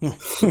watching.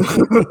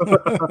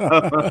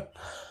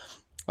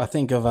 I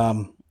think of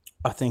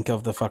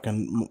the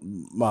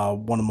fucking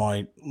one of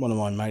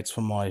my mates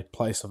from my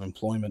place of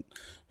employment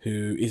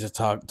who is a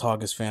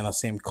Tigers fan. I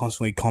see him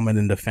constantly comment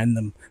and defend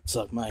them. It's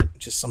like, mate,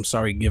 I'm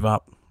sorry, give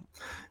up.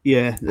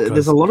 Yeah,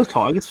 there's a lot of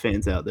Tigers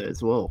fans out there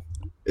as well.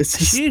 It's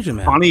just huge,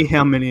 funny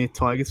how many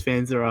Tigers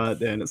fans there are out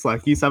there, and it's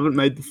like, you haven't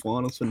made the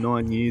finals for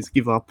 9 years.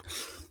 Give up.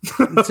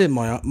 That's it.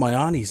 My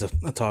auntie's a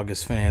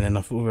Tigers fan, and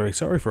I feel very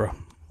sorry for her.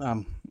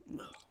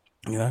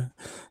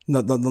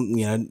 Not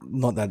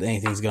that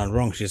anything's going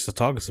wrong. She's just a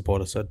Tigers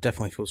supporter, so I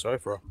definitely feel sorry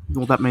for her.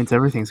 Well, that means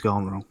everything's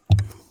going wrong.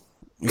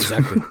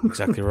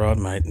 Exactly right,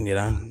 mate.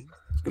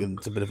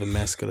 It's a bit of a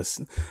mess. Got to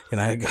support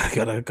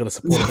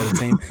a better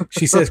team.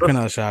 She says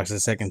Cronulla Sharks are the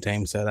second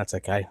team, so that's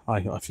okay.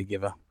 I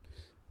forgive her.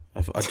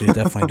 I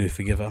definitely do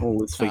forgive her.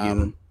 Always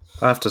forgiven.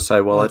 I have to say,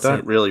 I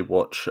don't really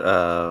watch,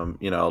 a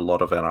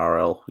lot of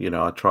NRL.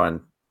 I try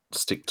and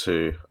stick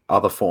to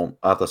other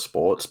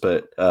sports,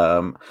 but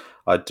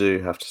I do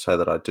have to say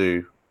that I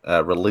do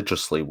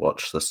religiously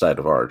watch the State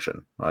of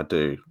Origin. I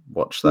do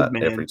watch that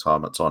every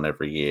time it's on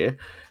every year.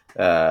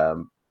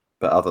 But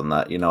other than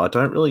that, I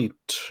don't really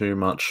too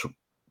much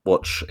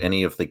watch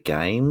any of the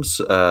games,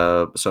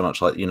 so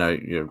much like,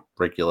 your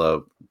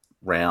regular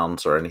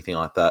rounds or anything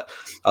like that.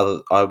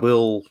 I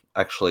will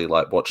actually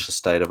watch the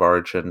State of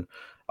Origin.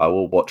 I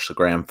will watch the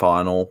grand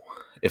final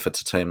if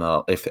it's a team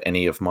if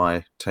any of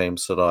my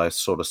teams that I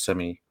sort of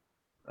semi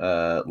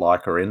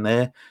like are in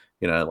there.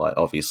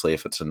 Obviously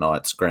if it's a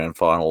Knights grand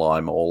final,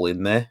 I'm all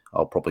in there.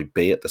 I'll probably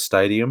be at the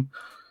stadium,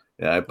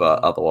 but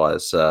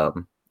otherwise,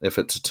 if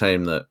it's a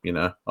team that,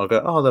 I'll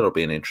go, oh, that'll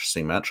be an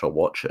interesting match, I'll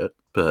watch it.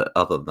 But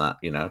other than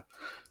that,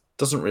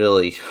 doesn't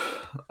really,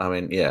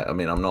 I'm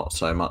not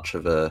so much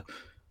of a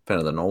fan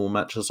of the normal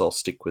matches. I'll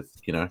stick with,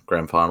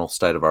 grand final,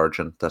 State of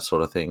Origin, that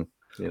sort of thing.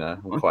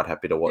 I'm quite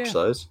happy to watch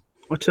those.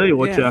 I'll tell you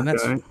what,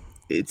 Jacko,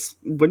 it's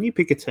when you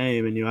pick a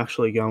team and you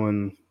actually go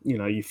and,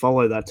 you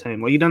follow that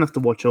team. Well, you don't have to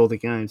watch all the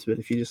games, but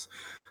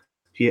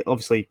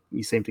obviously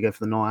you seem to go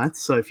for the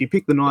Knights. So if you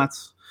pick the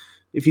Knights,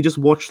 if you just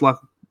watch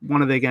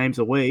one of their games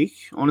a week,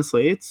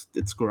 honestly,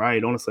 it's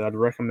great. Honestly, I'd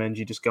recommend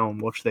you just go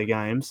and watch their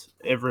games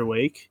every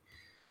week.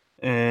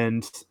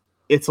 And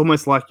it's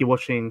almost like you're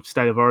watching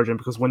State of Origin,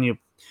 because when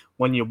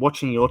you're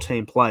watching your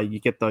team play, you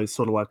get those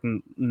sort of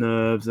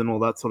nerves and all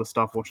that sort of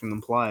stuff watching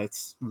them play.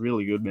 It's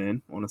really good,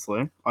 man.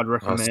 Honestly, I'd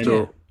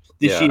recommend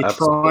this year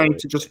trying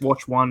to just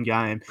watch one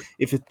game.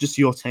 If it's just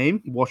your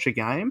team, watch a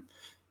game,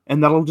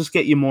 and that'll just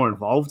get you more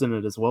involved in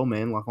it as well,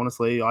 man.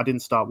 Honestly, I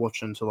didn't start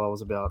watching until I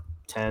was about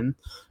 10.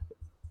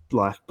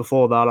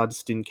 Before that, I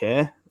just didn't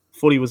care.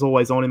 Footy was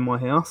always on in my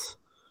house.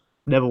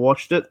 Never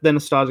watched it. Then I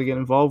started to get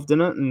involved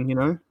in it,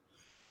 and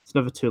it's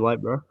never too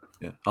late, bro.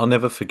 Yeah, I'll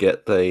never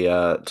forget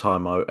the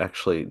time I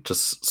actually,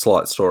 just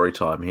slight story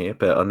time here,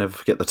 but I'll never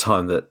forget the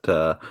time that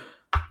a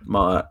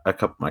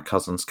couple of my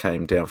cousins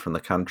came down from the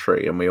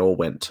country and we all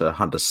went to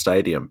Hunter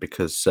Stadium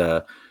because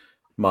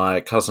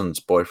my cousin's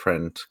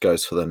boyfriend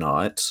goes for the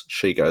Knights.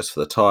 She goes for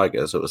the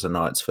Tigers. It was a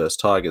Knights first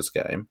Tigers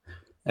game.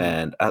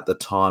 And at the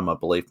time, I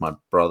believe my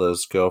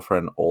brother's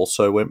girlfriend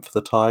also went for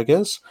the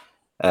Tigers.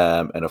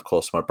 And of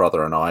course, my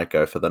brother and I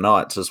go for the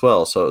Knights as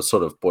well. So it's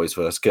sort of boys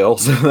versus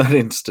girls in that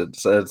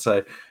instance. And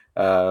so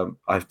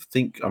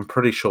I'm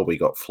pretty sure we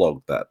got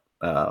flogged that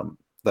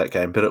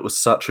game, but it was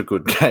such a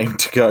good game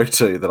to go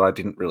to that I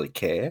didn't really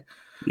care.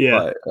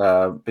 Yeah.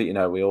 But we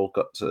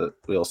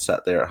all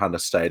sat there at Hunter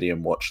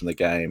Stadium watching the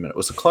game, and it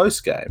was a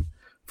close game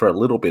for a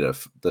little bit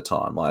of the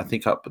time. I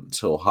think up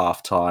until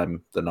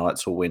halftime, the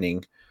Knights were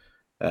winning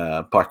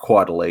by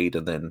quite a lead,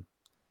 and then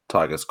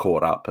Tigers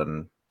caught up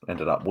and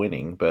ended up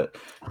winning. But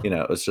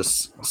it was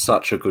just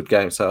such a good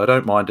game. So I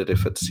don't mind it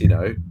if it's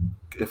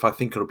if I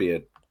think it'll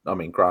be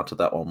granted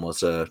that one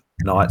was a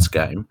Knights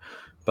game,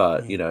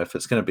 But, if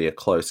it's going to be a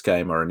close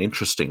game or an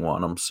interesting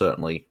one, I'm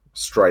certainly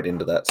straight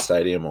into that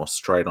stadium or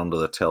straight onto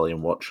the telly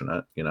and watching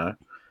it,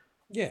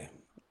 Yeah,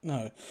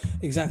 no,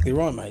 exactly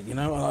right, mate.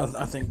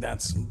 I think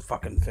that's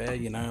fucking fair.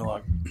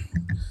 Like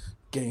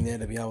getting there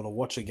to be able to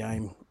watch a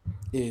game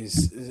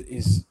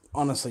is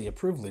honestly a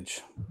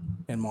privilege,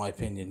 in my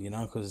opinion.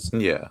 Because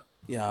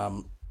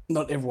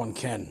not everyone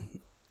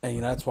can,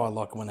 and that's why I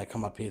like when they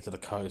come up here to the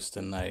coast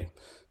and they,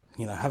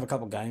 have a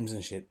couple games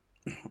and shit.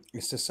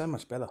 It's just so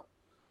much better.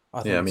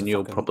 I mean,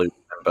 you'll probably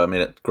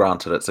remember.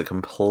 Granted, it's a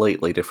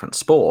completely different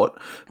sport,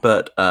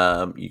 but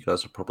you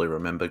guys will probably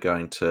remember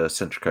going to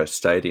Central Coast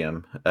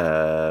Stadium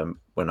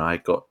when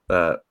I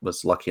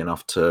was lucky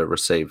enough to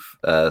receive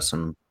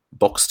some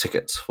box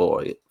tickets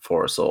for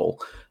us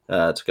all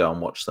to go and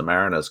watch the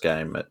Mariners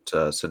game at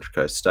Central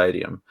Coast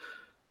Stadium.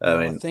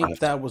 I think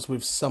that was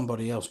with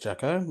somebody else,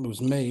 Jacko. It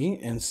was me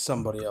and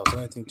somebody else. I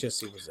don't think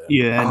Jesse was there.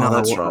 Yeah, no,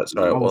 that's right.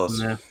 Sorry, it was.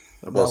 There.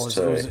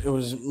 It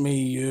was me,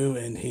 you,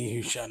 and he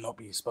who shall not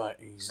be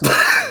spoken.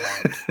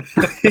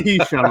 He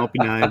shall not be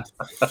named.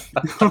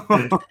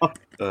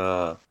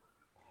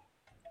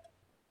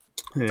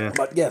 Yeah,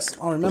 but yes,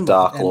 I remember. The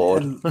Dark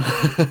Lord.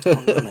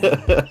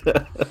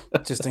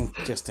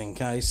 Just in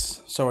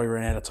case. Sorry,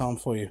 ran out of time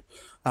for you.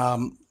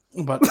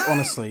 But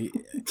honestly,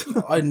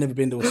 I'd never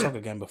been to a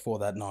soccer game before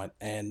that night,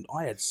 and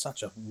I had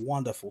such a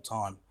wonderful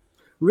time.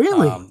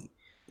 Really?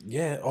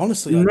 Yeah,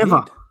 honestly,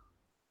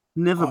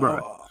 Never,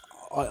 bro.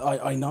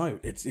 I know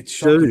it's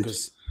shocking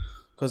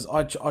because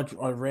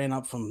I ran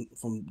up from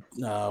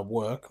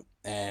work,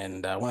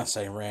 and when I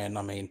say ran,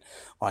 I mean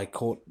I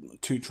caught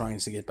 2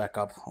 trains to get back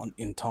up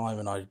in time,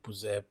 and I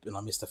was there and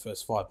I missed the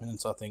first 5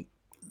 minutes, I think.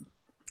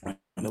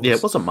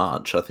 It wasn't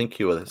much. I think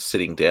you were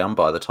sitting down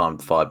by the time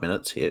 5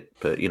 minutes hit,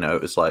 but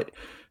it was like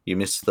you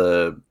missed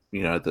the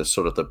the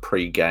sort of the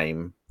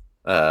pre-game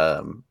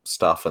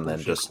stuff, and then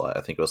just like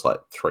I think it was like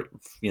 3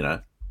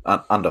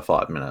 under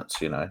 5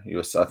 minutes,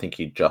 I think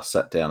he just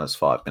sat down as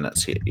 5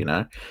 minutes hit,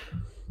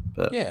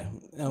 But yeah,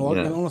 and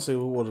honestly,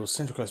 what was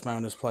Central Coast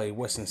Mariners play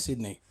Western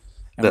Sydney?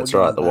 That's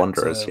right, the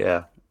Wanderers,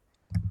 yeah.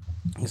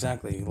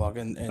 Exactly, like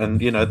and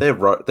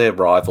they're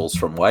rivals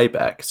from way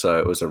back, so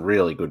it was a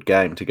really good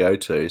game to go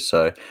to.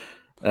 So,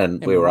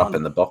 and we were up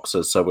in the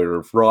boxes, so we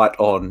were right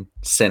on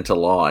center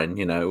line.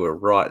 We were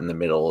right in the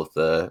middle of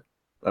the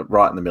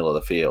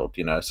field.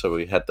 So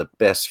we had the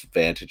best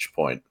vantage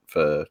point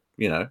for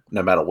no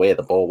matter where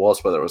the ball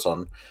was, whether it was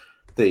on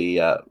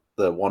the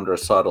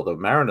Wanderers side or the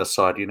Mariners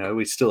side.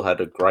 We still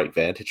had a great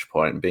vantage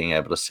point and being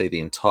able to see the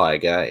entire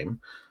game.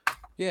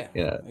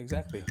 Yeah,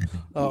 exactly.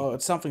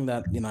 It's something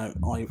that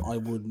I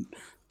would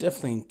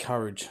definitely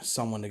encourage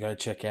someone to go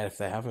check out if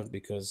they haven't,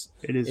 because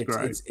it's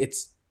great.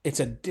 It's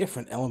a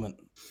different element.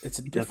 It's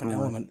a different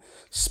element.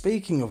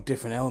 Speaking of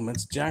different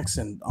elements,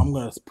 Jackson, I'm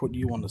going to put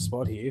you on the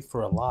spot here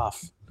for a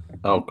laugh.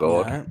 Oh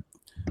God!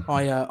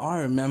 I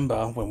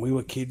remember when we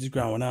were kids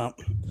growing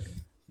up,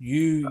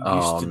 you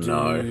used to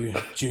do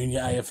junior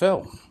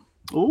AFL.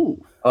 Oh,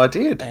 I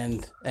did.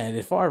 And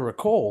if I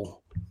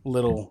recall,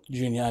 little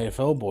junior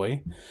AFL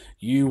boy,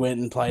 you went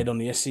and played on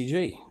the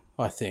SCG,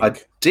 I think. I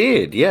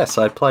did, yes.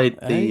 I played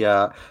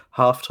the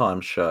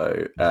halftime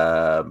show.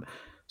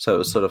 So it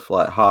was sort of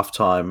like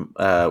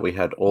halftime. We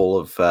had all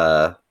of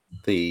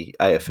the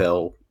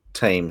AFL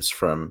teams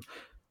from,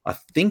 I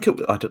think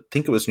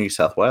it was New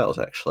South Wales,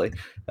 actually.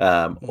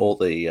 All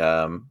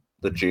the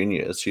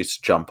juniors used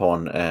to jump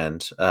on,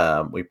 and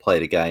we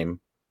played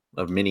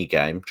a mini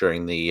game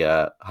during the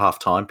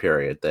halftime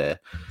period there.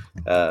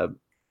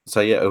 So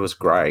yeah, it was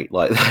great.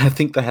 Like I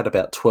think they had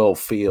about 12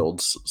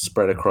 fields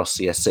spread across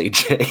the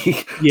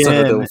SCG. Yeah,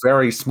 so they were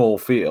very small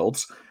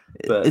fields,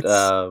 but it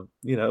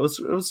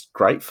was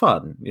great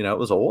fun. It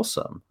was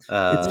awesome.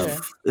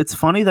 It's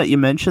funny that you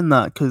mentioned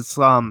that, because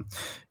like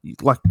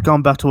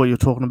going back to what you're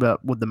talking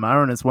about with the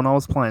Mariners, when I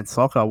was playing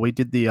soccer, we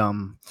did the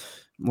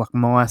like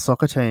my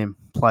soccer team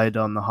played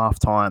on the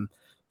halftime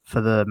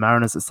for the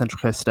Mariners at Central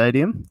Coast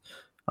Stadium.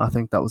 I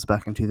think that was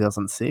back in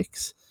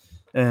 2006.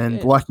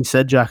 And like you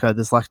said, Jacko,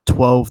 there's like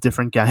 12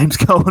 different games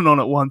going on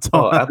at one time.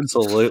 Oh,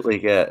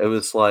 absolutely, yeah. It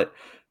was like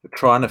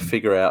trying to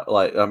figure out,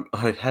 like,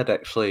 I had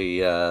actually,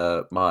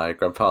 my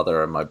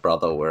grandfather and my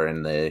brother were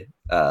in the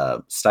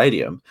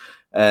stadium,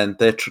 and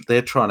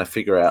they're trying to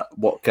figure out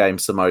what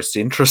game's the most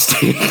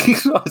interesting.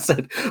 I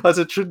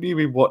said, shouldn't you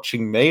be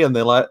watching me? And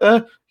they're like,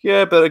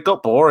 yeah, but it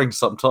got boring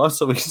sometimes,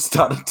 so we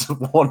started to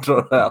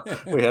wander out.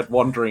 We had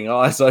wandering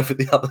eyes over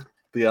the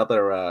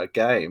other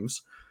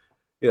games.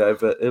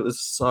 But it was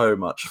so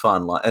much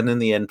fun. Like, and in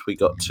the end, we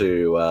got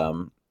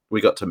to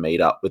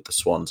meet up with the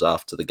Swans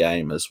after the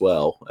game as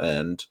well.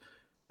 And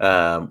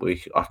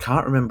I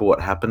can't remember what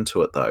happened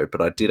to it though,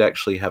 but I did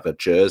actually have a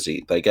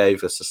jersey. They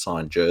gave us a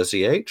signed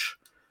jersey each.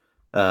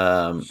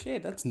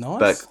 Shit, that's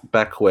nice.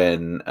 Back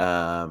when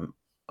I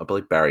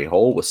believe Barry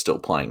Hall was still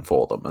playing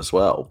for them as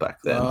well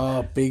back then.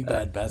 Oh, big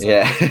bad Bazza.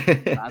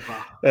 Yeah.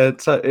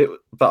 And so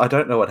but I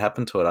don't know what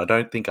happened to it. I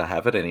don't think I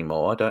have it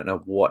anymore. I don't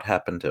know what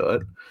happened to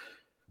it.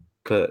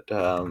 But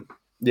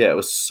it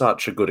was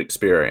such a good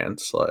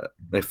experience. Like,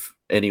 if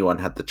anyone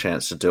had the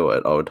chance to do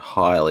it, I would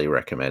highly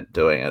recommend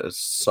doing it. It's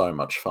so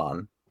much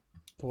fun.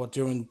 What,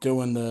 doing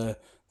the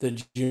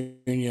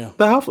junior?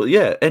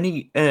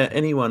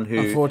 Anyone who.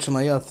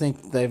 Unfortunately, I think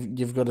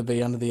you've got to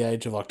be under the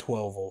age of like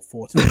 12 or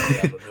 14.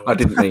 I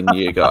didn't mean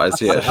you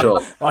guys. Yeah,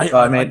 sure.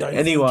 I mean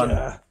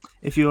anyone.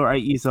 If you're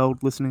 8 years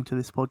old listening to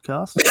this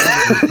podcast,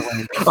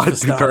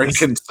 I'd be very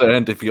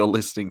concerned if you're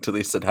listening to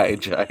this at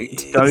age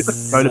 8. Go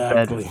to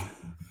bed.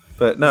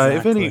 But no,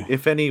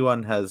 if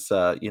anyone has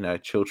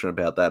children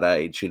about that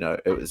age,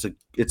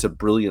 it's a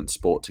brilliant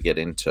sport to get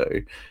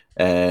into,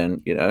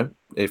 and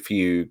if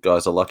you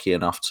guys are lucky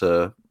enough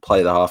to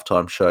play the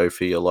halftime show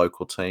for your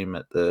local team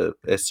at the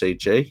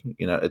SCG,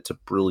 it's a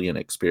brilliant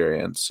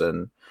experience,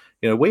 and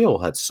we all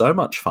had so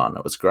much fun.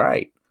 It was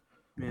great.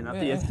 Man, at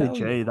the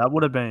SCG, that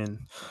would have been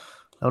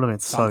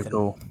so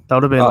cool. That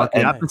would have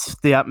been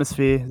the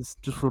atmosphere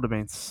just would have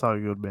been so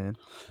good, man.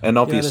 And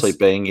obviously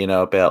being,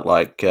 about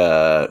like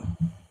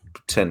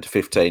 10 to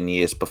 15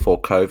 years before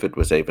COVID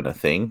was even a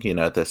thing,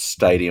 the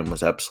stadium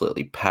was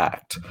absolutely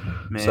packed.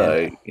 Man.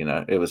 So,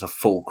 it was a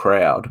full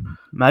crowd.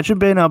 Imagine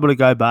being able to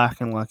go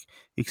back and like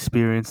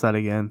experience that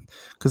again.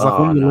 Because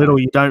when you're little,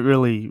 you don't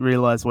really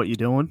realize what you're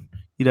doing.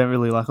 You don't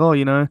really like,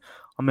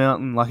 I'm out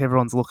and like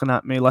everyone's looking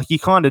at me. Like you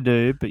kind of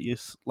do, but you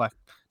like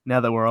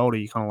now that we're older,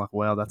 you're kind of like,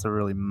 wow, that's a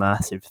really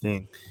massive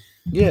thing.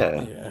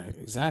 Yeah,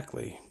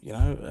 exactly.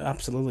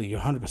 Absolutely, you're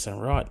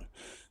 100% right.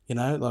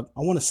 Like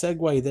I want to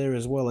segue there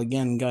as well.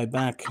 Again, go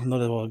back.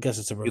 I guess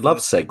it's a. You love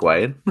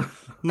segueing,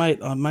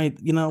 mate.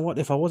 You know what?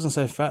 If I wasn't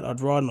so fat,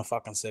 I'd ride on a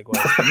fucking Segway.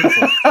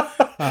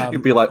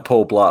 You'd be like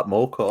Paul Blart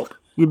Mall Cop.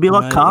 You'd be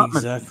like Cartman.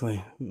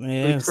 Exactly.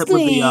 Yeah. Except with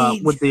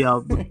the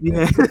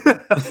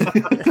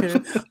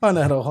I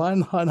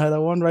know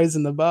the one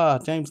raising the bar,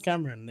 James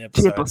Cameron.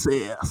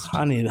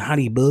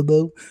 Honey boo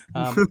boo.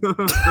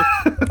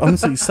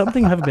 Honestly,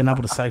 something I haven't been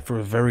able to say for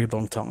a very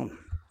long time.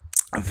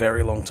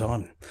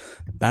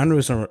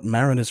 Mariners are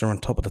on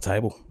top of the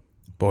table,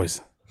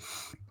 boys.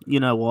 You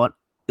know what?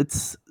 I'm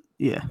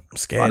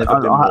scared.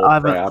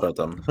 I'm proud of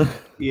them.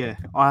 Yeah,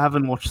 I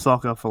haven't watched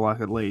soccer for like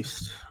at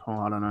least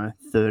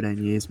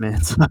 13 years,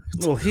 man.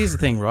 Well, here's the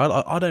thing, right?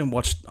 I don't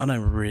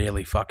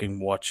really fucking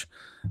watch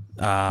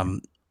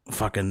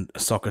fucking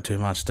soccer too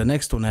much. The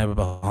next door neighbor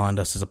behind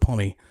us is a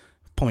pommy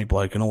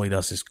bloke, and all he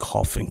does is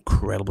cough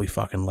incredibly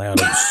fucking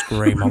loud and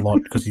scream a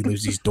lot because he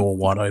leaves his door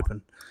wide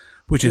open,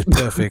 which is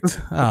perfect.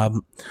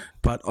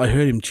 But I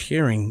heard him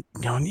cheering,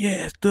 going,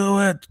 "Yes, do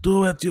it,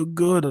 you're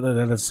good." That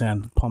doesn't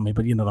sound pommy,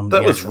 but you know what I'm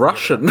saying. That was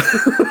Russian.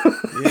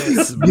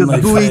 Yes,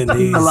 you're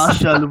doing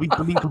Russia with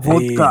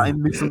vodka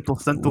and missing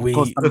percent of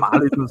cost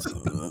tamales.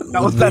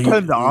 That was that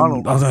turned to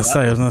Arnold. I was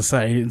gonna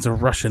say it's a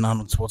Russian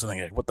Arnold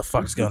Schwarzenegger. What the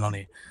fuck's going on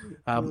here?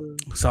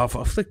 So I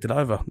flicked it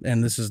over,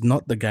 and this is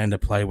not the game to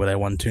play where they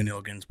won 2-0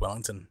 against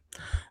Wellington.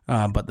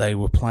 But they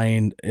were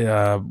playing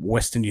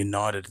Western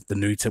United,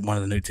 one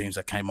of the new teams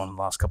that came on in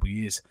the last couple of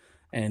years.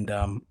 And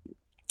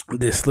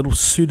this little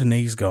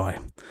Sudanese guy,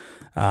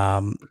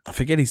 I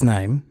forget his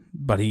name,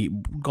 but he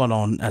got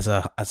on as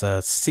a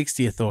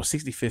 60th or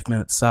 65th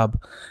minute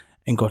sub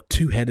and got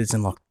 2 headers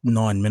in like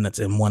 9 minutes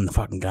and won the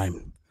fucking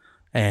game.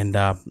 And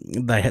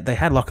they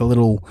had like a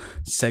little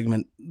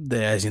segment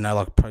there, as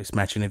like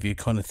post-match interview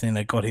kind of thing.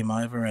 They got him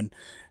over, and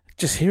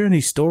just hearing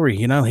his story,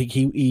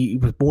 he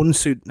was born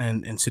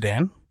in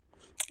Sudan,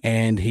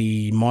 and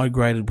he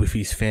migrated with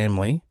his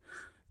family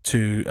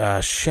to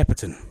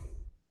Shepparton.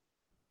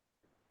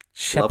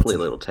 Lovely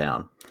little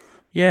town.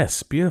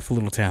 Yes, beautiful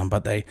little town.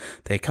 But they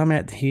come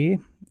out here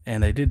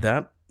and they did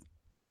that,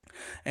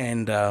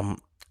 and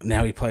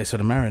now he plays for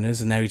the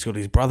Mariners, and now he's got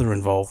his brother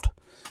involved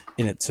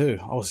in it too.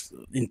 I was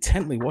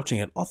intently watching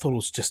it. I thought it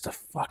was just a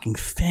fucking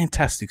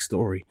fantastic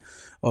story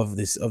of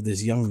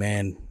this young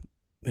man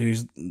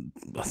who's,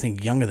 I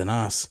think, younger than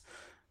us.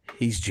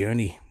 His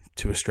journey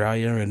to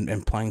Australia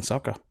and playing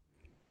soccer.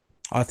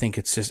 I think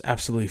it's just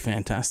absolutely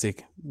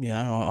fantastic.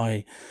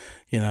 There's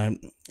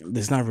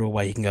no real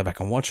way you can go back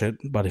and watch it,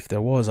 but if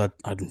there was, I'd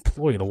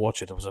implore you to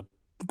watch it. It was a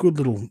good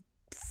little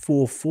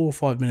 4 or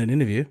 5 minute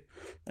interview,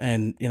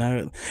 and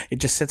it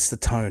just sets the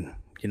tone.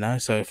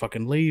 So if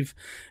I'm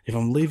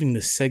leaving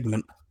this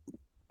segment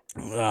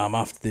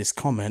after this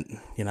comment,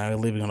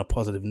 leaving on a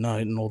positive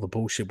note and all the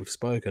bullshit we've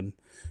spoken,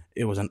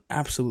 it was an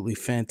absolutely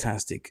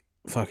fantastic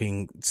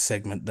fucking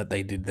segment that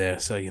they did there.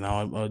 So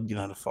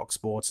the Fox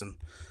Sports and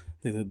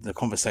the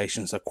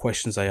conversations, the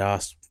questions they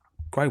asked,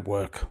 great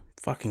work,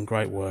 fucking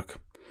great work.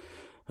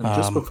 And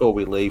just before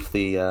we leave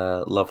the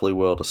lovely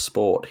world of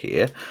sport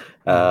here,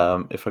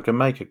 if I can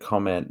make a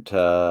comment,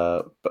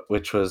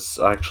 which was,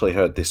 I actually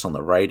heard this on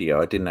the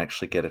radio. I didn't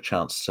actually get a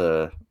chance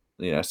to,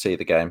 see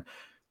the game,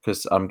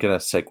 because I'm going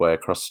to segue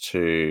across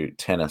to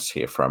tennis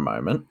here for a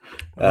moment.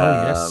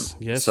 Yes.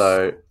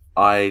 So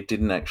I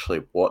didn't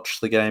actually watch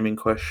the game in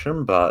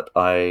question, but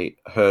I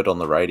heard on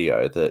the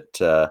radio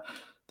that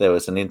there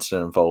was an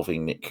incident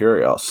involving Nick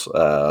Kyrgios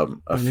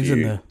a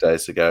few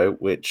days ago,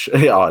 which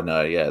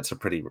it's a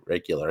pretty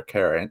regular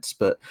occurrence.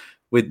 But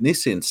with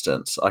this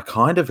instance, I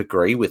kind of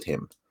agree with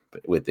him,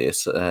 with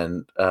this,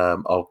 and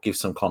I'll give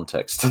some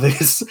context to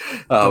this.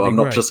 I'm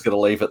not just going to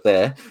leave it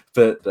there,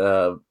 but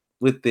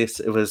with this,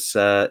 it was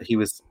he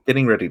was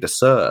getting ready to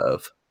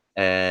serve,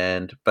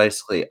 and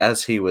basically,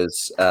 as he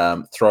was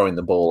throwing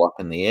the ball up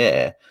in the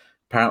air,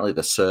 apparently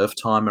the serve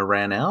timer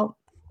ran out,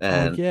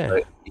 and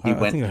so I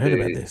think I heard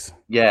about this.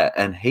 Yeah,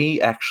 and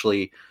he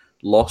actually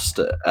lost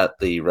it at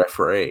the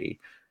referee,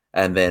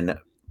 and then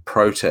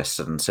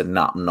protested and said,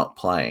 "No, I'm not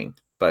playing."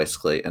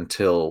 Basically,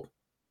 until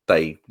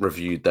they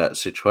reviewed that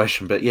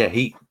situation. But yeah,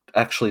 he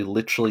actually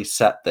literally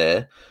sat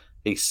there.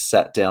 He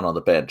sat down on the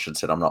bench and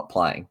said, "I'm not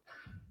playing,"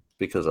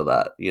 because of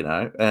that,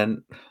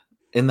 And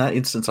in that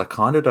instance, I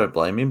kind of don't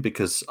blame him,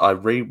 because I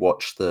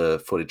rewatched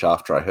the footage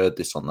after I heard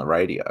this on the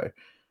radio,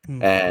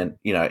 and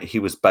he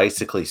was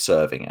basically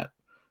serving it.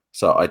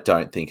 So I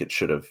don't think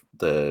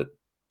the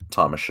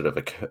timer should have,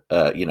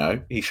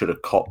 he should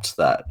have copped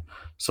that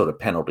sort of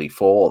penalty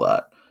for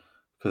that.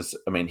 Because,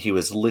 I mean, he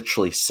was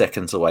literally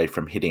seconds away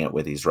from hitting it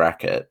with his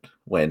racket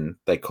when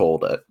they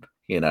called it,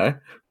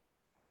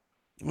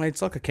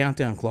 It's like a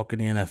countdown clock in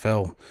the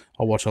NFL.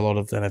 I watch a lot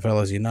of the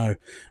NFL, as you know,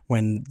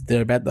 when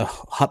they're about to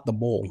hut the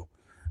ball.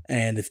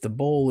 And if the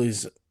ball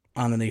is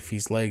underneath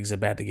his legs,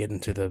 about to get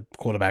into the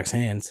quarterback's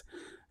hands,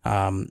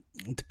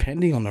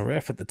 depending on the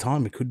ref at the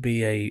time, it could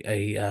be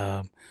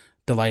a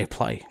delay of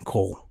play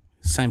call.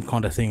 Same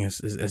kind of thing as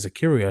a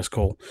Kyrgios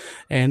call.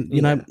 And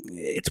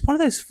it's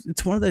one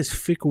of those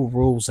fickle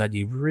rules that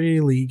you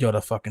really got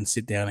to fucking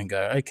sit down and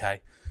go, okay,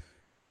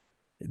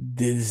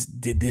 did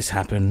this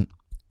happen?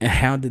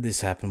 How did this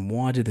happen?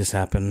 Why did this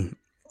happen?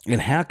 And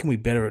how can we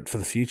better it for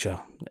the future?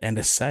 And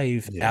to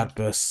save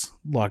outbursts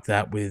like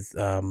that with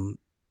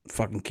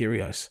fucking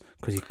Kyrgios,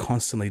 because he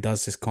constantly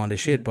does this kind of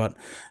shit. But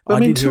I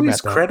mean, to his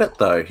credit,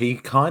 though, he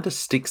kind of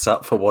sticks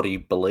up for what he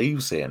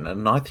believes in,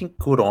 and I think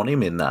good on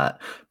him in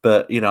that.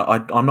 But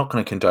I'm not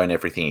going to condone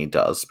everything he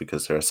does,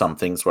 because there are some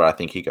things where I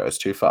think he goes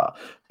too far.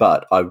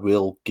 But I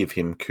will give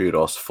him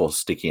kudos for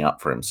sticking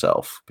up for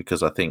himself,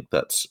 because I think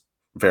that's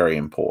very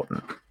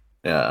important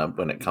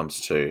when it comes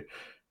to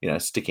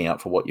sticking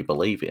up for what you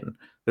believe in.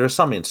 There are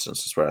some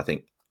instances where I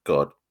think,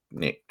 God,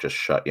 Nick, just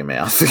shut your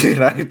mouth.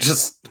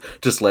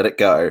 Just let it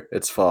go.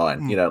 It's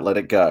fine. Let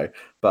it go.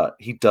 But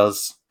he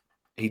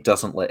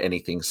doesn't let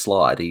anything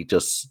slide. He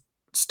just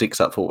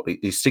sticks up for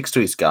he sticks to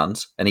his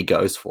guns, and he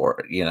goes for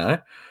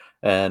it.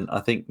 And I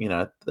think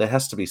there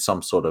has to be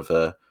some sort of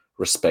a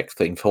respect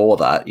thing for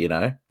that.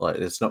 Like,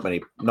 there's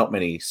not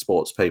many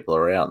sports people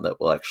around that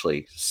will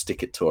actually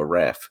stick it to a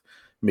ref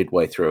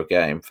midway through a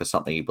game for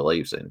something he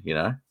believes in.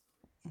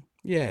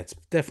 Yeah, it's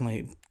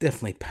definitely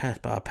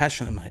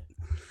passionate, mate.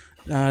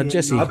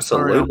 Jesse,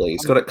 absolutely,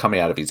 he's got it coming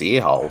out of his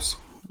ear holes.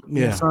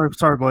 Yeah,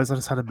 sorry, boys. I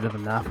just had a bit of a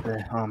nap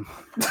there. When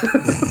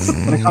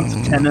it comes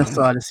to tennis,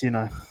 I just oh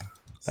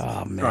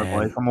man, sorry,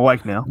 boys. I'm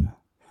awake now.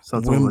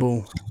 So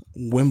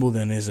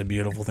Wimbledon is a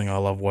beautiful thing. I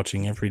love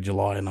watching every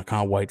July, and I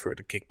can't wait for it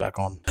to kick back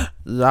on.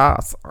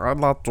 Yes, I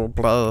like to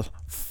play.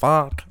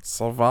 Fuck,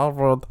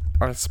 survived,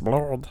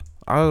 explode.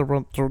 I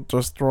want to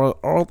destroy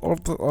all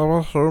of the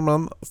other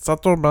human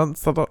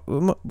settlements that are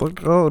in the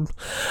game.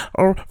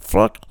 Oh,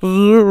 fuck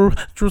you,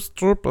 you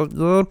stupid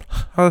game.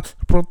 I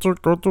want to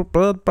go to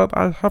bed, but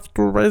I have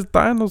to raise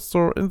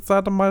dinosaur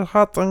inside of my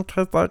hut in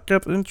case I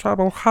get in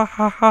trouble. Ha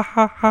ha ha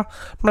ha ha.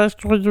 Make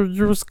sure you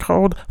use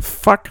code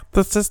fuck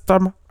the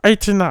system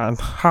 89.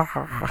 Ha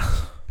ha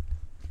ha.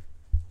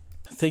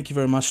 Thank you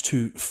very much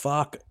to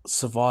Fark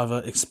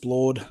Survivor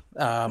Explored.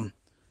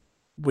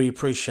 We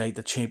appreciate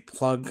the cheap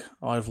plug.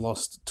 I've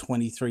lost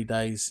 23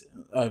 days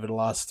over the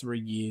last 3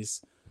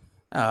 years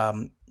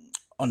on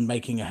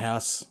making a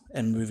house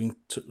and moving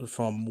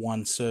from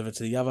one server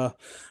to the other,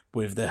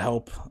 with the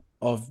help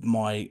of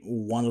my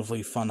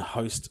wonderfully fun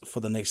host for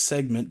the next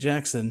segment,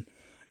 Jackson,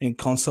 in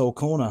Console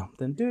Corner.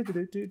 Then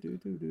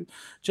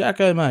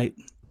Jacko, mate,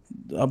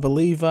 I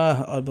believe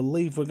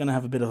we're going to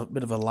have a bit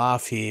of a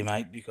laugh here,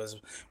 mate, because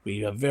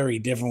we are very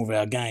different with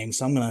our game.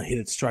 So I'm going to hit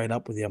it straight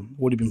up with you.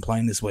 What have you been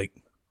playing this week?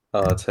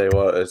 I'll tell you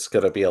what, it's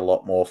going to be a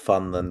lot more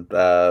fun than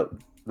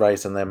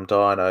raising them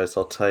dinos,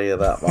 I'll tell you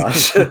that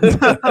much.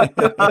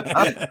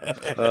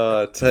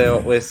 I'll tell you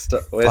what,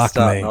 we're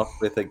starting off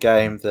with a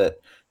game that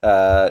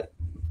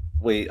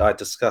I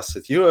discussed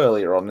with you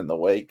earlier on in the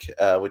week,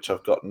 which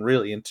I've gotten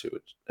really into,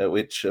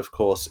 which, of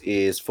course,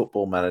 is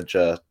Football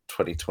Manager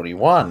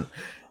 2021,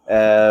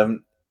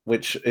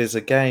 which is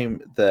a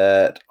game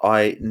that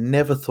I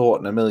never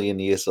thought in a million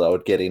years that I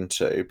would get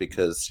into,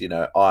 because,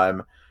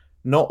 I'm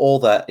not all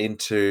that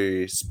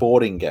into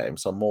sporting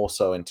games. I'm more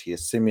so into your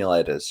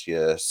simulators,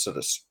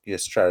 your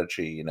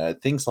strategy,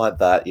 things like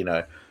that.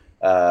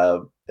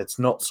 It's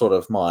not sort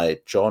of my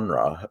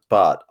genre,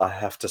 but I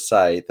have to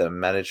say the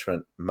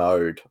management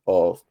mode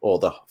or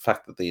the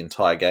fact that the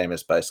entire game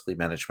is basically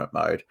management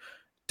mode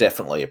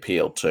definitely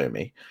appealed to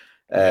me.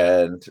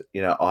 And,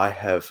 I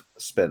have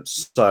spent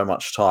so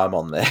much time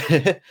on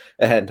there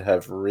and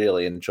have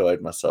really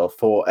enjoyed myself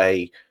for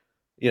a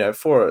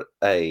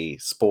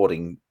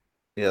sporting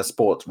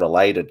sports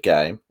related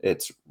game.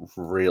 It's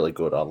really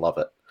good. I love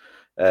it.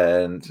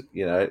 And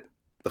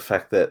the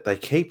fact that they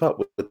keep up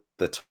with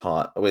the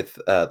time.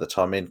 The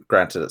time in.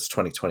 Granted, it's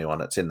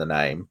 2021; it's in the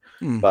name,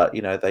 but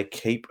they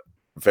keep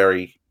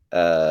very.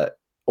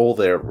 All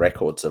their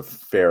records are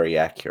very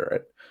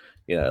accurate.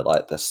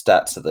 Like the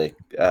stats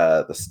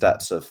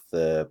of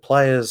the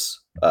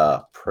players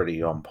are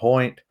pretty on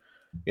point.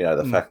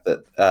 The fact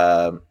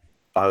that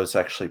I was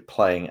actually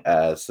playing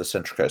as the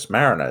Central Coast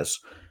Mariners,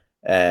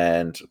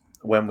 and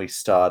when we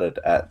started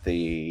at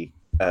the,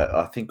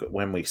 I think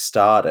when we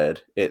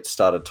started, it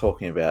started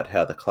talking about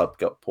how the club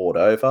got bought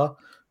over,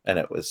 and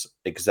it was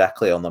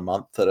exactly on the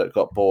month that it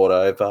got bought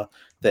over.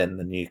 Then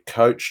the new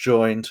coach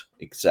joined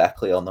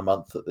exactly on the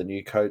month that the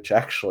new coach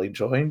actually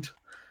joined.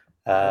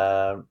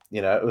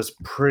 It was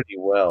pretty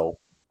well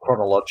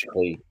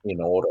chronologically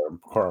in order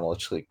and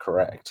chronologically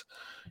correct.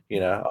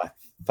 I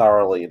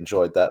thoroughly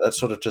enjoyed that. That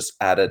sort of just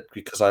added,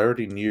 because I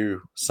already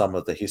knew some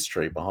of the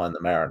history behind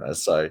the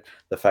Mariners. So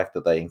the fact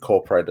that they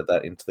incorporated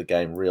that into the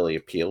game really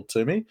appealed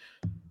to me.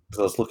 Because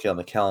I was looking on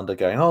the calendar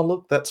going, oh,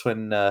 look, that's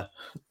when the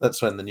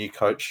new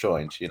coach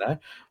joined,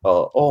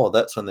 or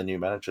that's when the new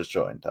managers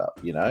joined up,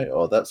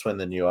 or that's when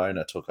the new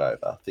owner took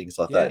over, things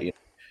like that.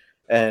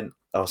 And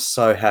I was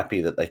so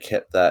happy that they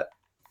kept that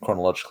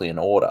chronologically in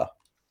order.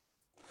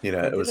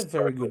 It was a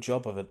very good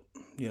job of it.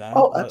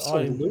 Oh,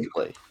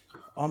 absolutely.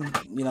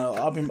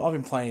 I've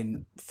been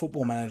playing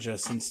Football Manager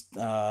since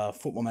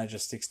Football Manager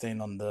 16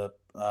 on the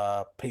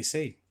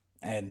PC,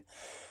 and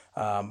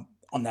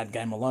on that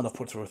game alone, I've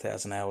put through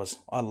 1,000 hours.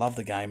 I love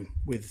the game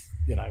with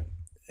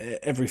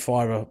every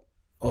fibre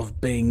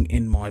of being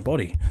in my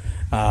body.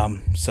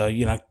 So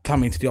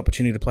coming to the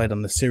opportunity to play it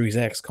on the Series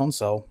X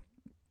console,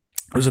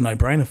 it was a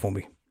no-brainer for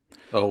me.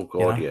 Oh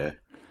God, yeah.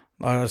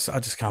 I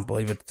just can't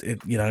believe it.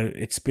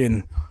 It's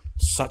been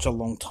such a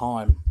long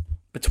time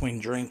between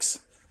drinks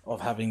of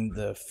having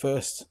the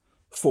first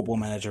Football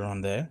Manager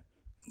on there,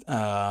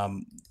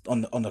 on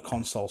the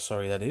console.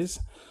 Sorry, that is,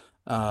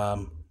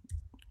 to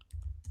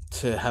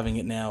having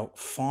it now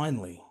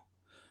finally,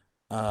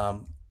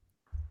 on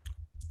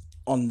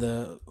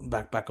the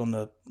back on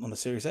the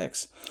Series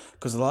X,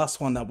 because the last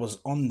one that was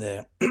on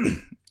there,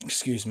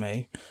 excuse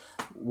me,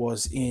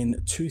 was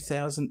in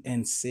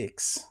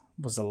 2006.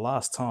 Was the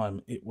last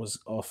time it was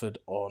offered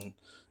on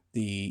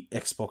the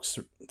Xbox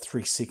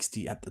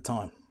 360 at the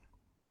time.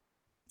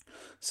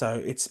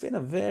 So it's been a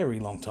very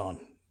long time,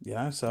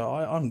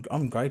 So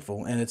I'm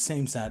grateful, and it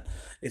seems that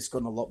it's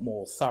gotten a lot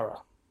more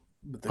thorough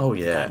with the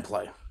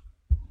gameplay.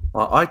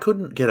 Well, I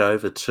couldn't get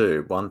over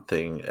too. One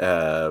thing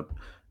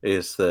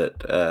is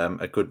that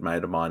a good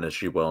mate of mine,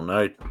 as you well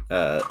know,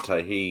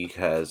 he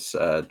has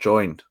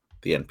joined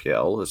the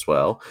NPL as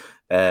well,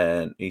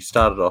 and he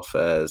started off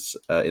as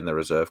in the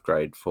reserve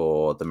grade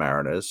for the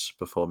Mariners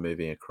before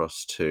moving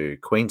across to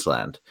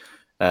Queensland,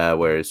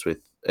 whereas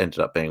ended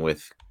up being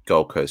with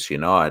Gold Coast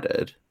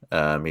United.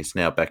 He's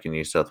now back in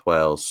New South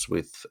Wales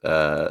with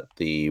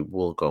the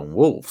Wollongong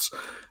Wolves.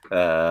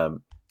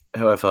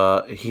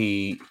 However,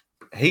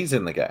 he's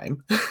in the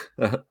game.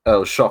 I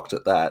was shocked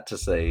at that to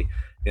see,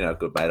 a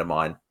good mate of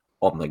mine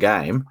on the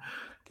game.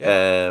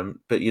 Okay.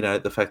 But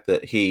the fact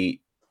that he,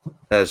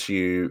 as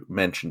you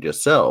mentioned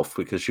yourself,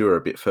 because you were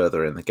a bit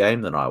further in the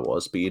game than I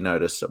was, but you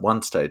noticed at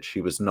one stage he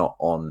was not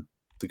on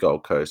the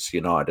Gold Coast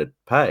United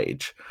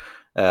page,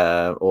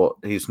 or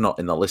he's not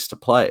in the list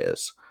of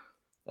players.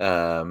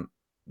 So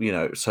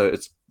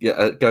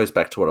it goes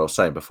back to what I was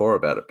saying before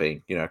about it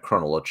being,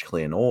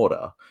 chronologically in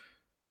order.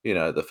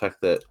 The fact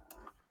that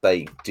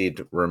they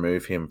did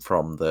remove him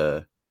from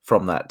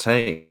that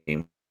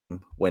team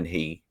when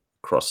he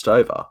crossed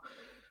over,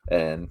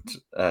 and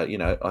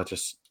I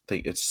just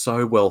think it's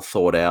so well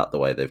thought out the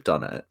way they've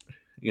done it.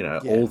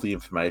 All the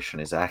information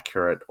is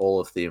accurate. All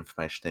of the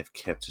information they've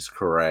kept is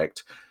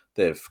correct.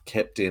 They've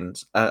kept in.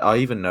 I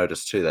even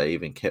noticed too. They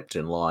even kept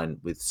in line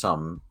with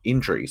some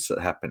injuries that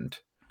happened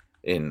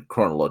in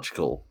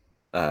chronological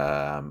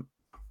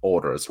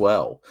order as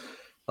well.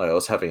 Like I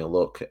was having a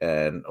look,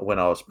 and when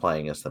I was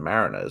playing as the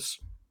Mariners,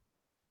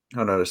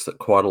 I noticed that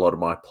quite a lot of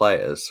my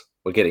players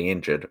were getting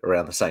injured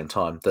around the same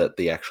time that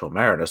the actual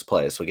Mariners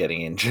players were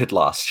getting injured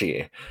last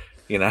year.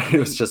 It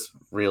was just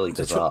really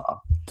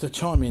bizarre. To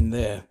chime in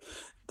there,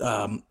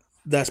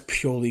 that's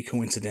purely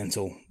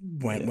coincidental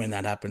when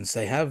that happens.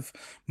 They have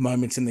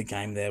moments in the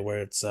game there where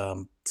it's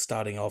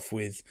starting off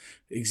with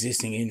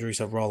existing injuries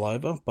that roll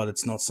over, but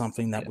it's not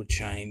something that would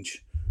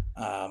change.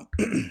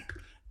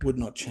 Would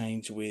not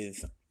change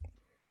with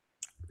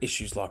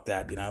issues like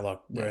that, like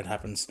where it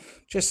happens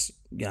just,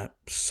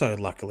 so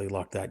luckily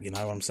like that, what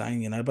I'm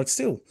saying, but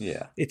still,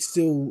 it's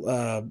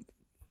still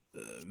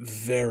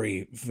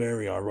very,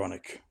 very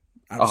ironic.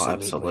 Absolutely. Oh,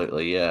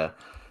 absolutely, yeah.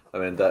 I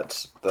mean,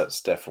 that's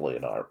definitely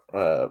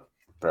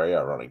very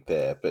ironic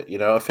there. But,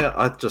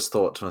 I just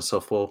thought to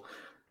myself, well,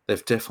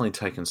 they've definitely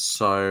taken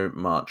so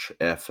much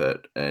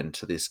effort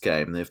into this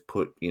game. They've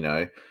put,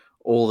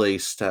 all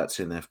these stats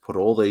in, they've put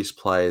all these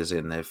players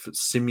in, they've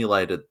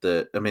simulated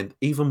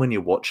even when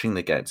you're watching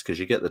the games, because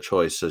you get the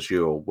choice, as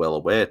you're well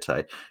aware,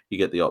 Tay, you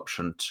get the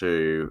option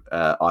to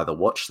either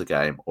watch the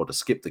game or to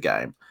skip the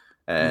game.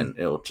 And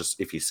it'll just,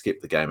 if you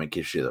skip the game, it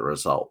gives you the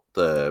result.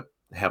 The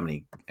how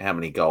many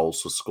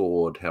goals were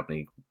scored, how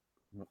many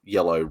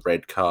yellow,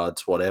 red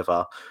cards,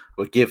 whatever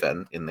were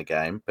given in the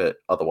game. But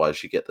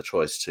otherwise, you get the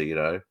choice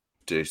to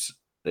do,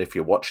 if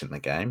you're watching the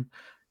game,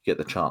 you get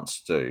the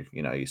chance to do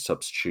your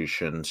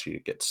substitutions. You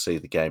get to see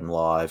the game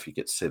live. You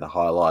get to see the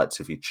highlights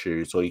if you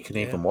choose, or you can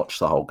even watch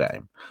the whole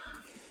game.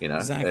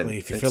 Exactly.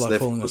 If you feel like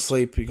falling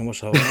asleep, you can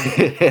watch the whole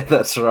game. Yeah,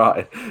 that's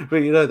right.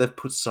 But they've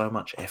put so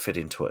much effort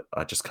into it.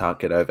 I just can't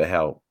get over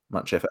how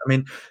much effort. I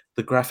mean,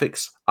 the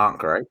graphics aren't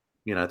great.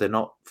 They're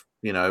not.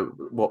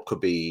 What could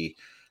be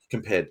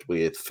compared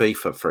with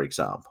FIFA, for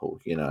example.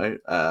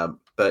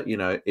 But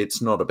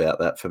it's not about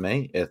that for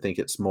me. I think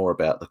it's more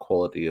about the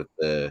quality of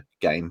the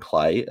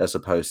gameplay as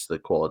opposed to the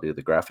quality of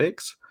the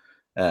graphics.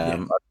 I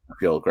don't know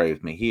if you'll agree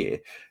with me here.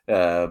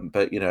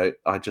 But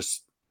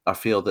I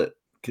feel that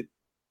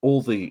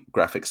all the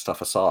graphic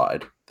stuff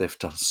aside, they've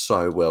done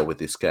so well with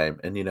this game,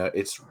 and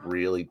it's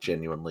really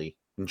genuinely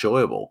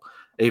enjoyable,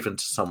 even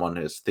to someone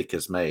as thick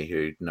as me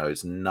who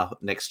knows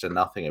next to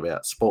nothing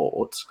about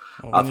sports.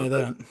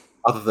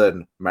 Other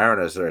than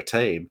Mariners are a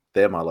team,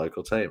 they're my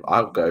local team.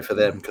 I'll go for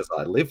them because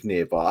I live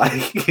nearby.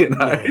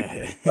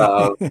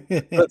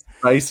 That's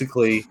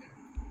basically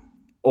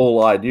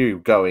all I knew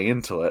going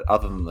into it,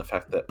 other than the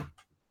fact that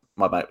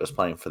my mate was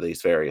playing for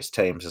these various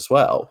teams as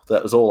well.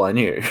 That was all I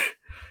knew.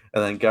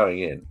 And then going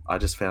in, I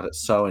just found it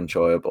so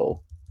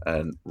enjoyable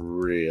and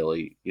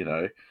really,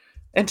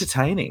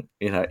 entertaining.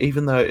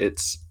 Even though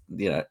it's,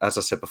 as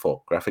I said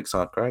before, graphics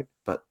aren't great,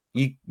 but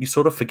you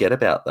sort of forget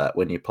about that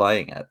when you're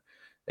playing it.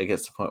 It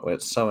gets to the point where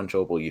it's so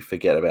enjoyable you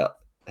forget about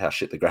how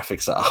shit the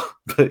graphics are.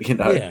 But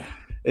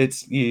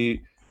it's you.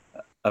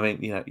 I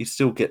mean, you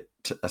still get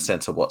a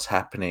sense of what's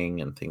happening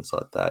and things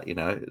like that.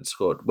 It's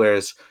good.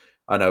 Whereas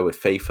I know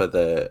with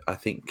FIFA, I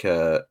think.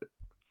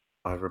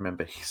 I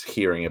remember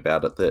hearing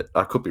about it that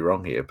I could be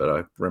wrong here, but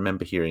I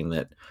remember hearing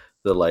that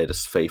the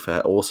latest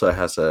FIFA also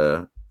has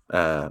a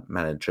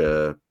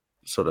manager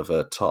sort of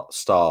a top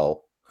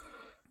style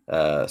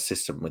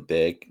system with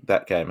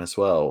that game as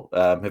well.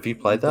 Have you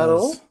played that at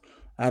all?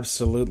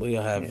 Absolutely,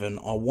 I have, and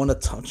I want to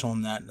touch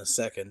on that in a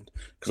second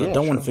because I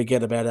don't want to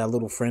forget about our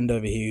little friend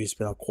over here who's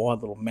been a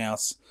quiet little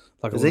mouse.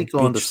 Has he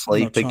gone to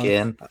sleep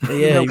again?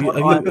 Yeah,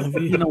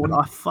 you know what?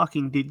 I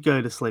fucking did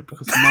go to sleep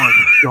because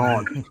my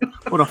God,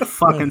 what a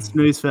fucking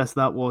snooze fest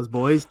that was,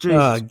 boys.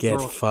 Jesus get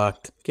Christ.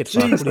 fucked. Get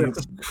Jesus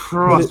fucked.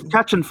 Christ.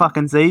 Catching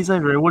fucking Z's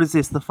over here. What is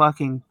this? The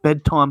fucking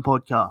bedtime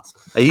podcast?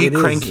 Are you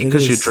cranky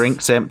because your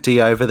drink's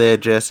empty over there,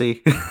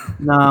 Jesse?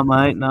 Nah,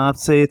 mate. Nah.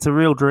 See, it's a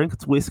real drink.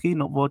 It's whiskey,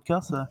 not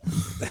vodka. So.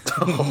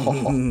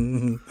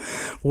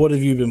 What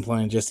have you been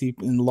playing, Jesse?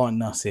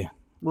 Enlighten us here.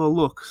 Well,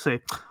 look, see,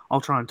 I'll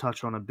try and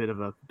touch on a bit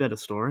of a better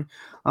story.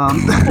 So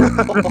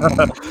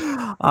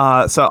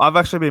I've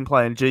actually been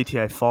playing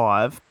GTA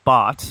 5,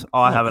 but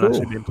I haven't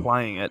actually been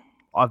playing it.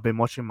 I've been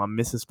watching my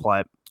missus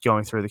play it,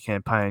 going through the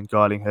campaign,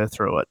 guiding her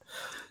through it.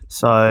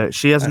 So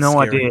she has no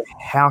idea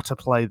how to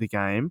play the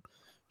game.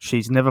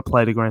 She's never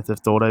played a Grand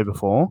Theft Auto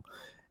before,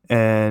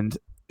 and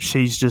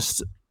she's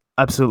just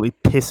absolutely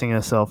pissing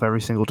herself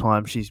every single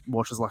time she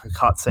watches like a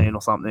cutscene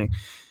or something.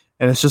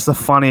 And it's just the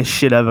funniest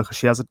shit ever because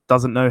she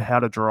doesn't know how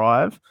to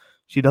drive.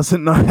 She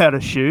doesn't know how to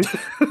shoot.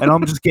 And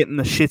I'm just getting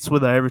the shits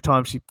with her every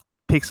time she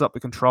picks up the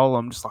controller.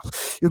 I'm just like,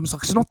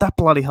 it's not that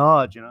bloody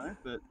hard,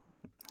 But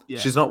yeah.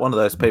 She's not one of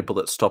those people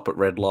that stop at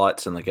red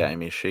lights in the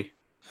game, is she?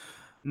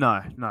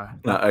 No.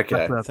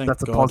 Okay.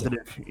 That's a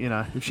positive.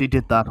 If she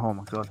did that, oh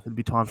my God, it'd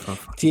be time for a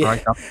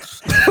breakup.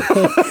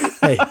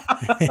 Hey,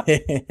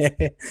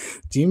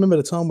 do you remember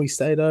the time we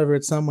stayed over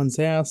at someone's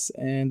house?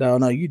 And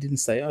no, you didn't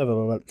stay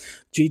over, but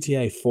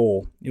GTA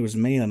 4. It was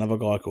me and another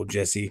guy called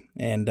Jesse,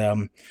 and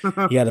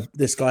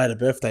this guy had a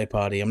birthday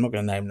party. I'm not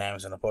going to name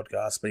names on a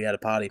podcast, but he had a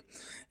party,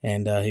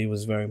 and he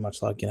was very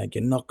much like,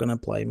 you're not going to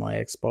play my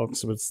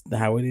Xbox. It's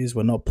how it is.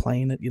 We're not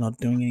playing it. You're not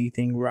doing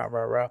anything. Rah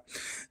rah rah,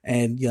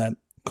 and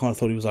kind of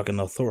thought he was like an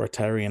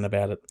authoritarian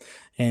about it.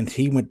 And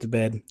he went to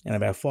bed, and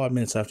about 5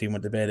 minutes after he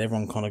went to bed,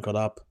 everyone kind of got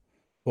up.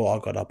 Well, I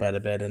got up out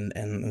of bed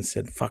and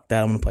said, fuck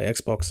that, I'm going to play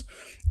Xbox.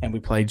 And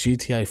we played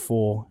GTA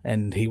 4,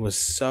 and he was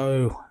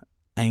so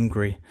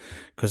angry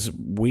because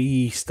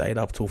we stayed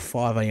up till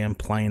 5 a.m.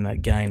 playing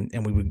that game,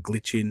 and we would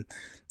glitch in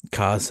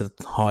cars to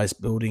the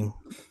highest building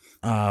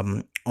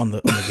on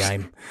the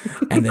game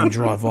and then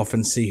drive off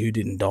and see who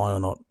didn't die or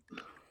not.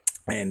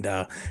 And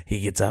he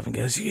gets up and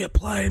goes, "You're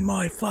playing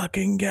my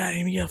fucking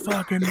game. You're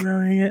fucking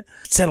ruining it.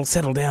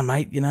 Settle down,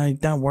 mate.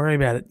 Don't worry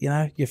about it.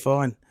 You're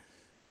fine.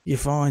 You're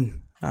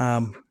fine.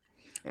 Your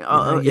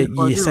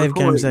save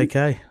game's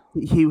okay."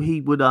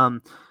 He would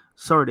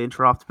sorry to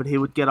interrupt, but he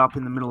would get up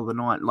in the middle of the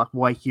night, like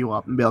wake you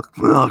up and be like,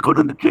 "Oh, I got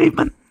an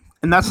achievement."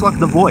 And that's like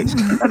the voice.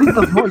 That is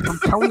the voice. I'm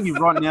telling you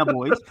right now,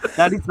 boys.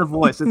 That is the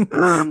voice.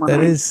 My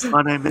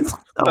name is.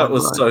 That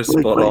was so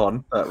spot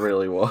on. That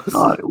really was.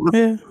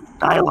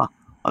 Taylor,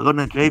 I got an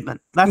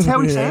achievement. That's how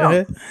he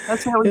sounds.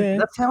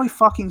 That's how he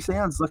fucking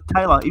sounds. Like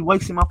Taylor, he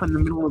wakes him up in the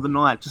middle of the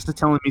night just to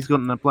tell him he's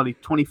gotten a bloody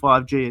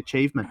 25G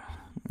achievement.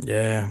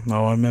 Yeah,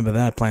 I remember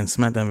that playing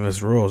SmackDown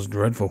vs. Raw was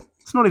dreadful.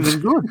 It's not even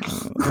good.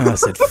 And I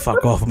said,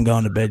 "Fuck off! I'm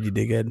going to bed, you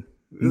dickhead."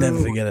 Never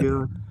forget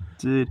it.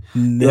 Dude.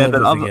 Never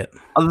forget.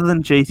 Other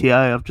than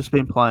GTA, I've just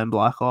been playing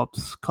Black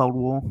Ops Cold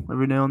War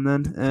every now and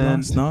then.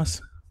 And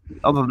nice.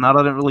 Other than that,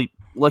 I don't really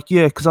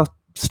because I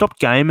stopped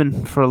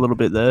gaming for a little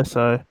bit there,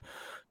 so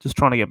just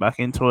trying to get back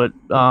into it.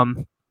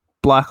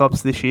 Black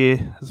Ops this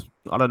year,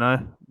 I don't know.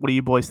 What do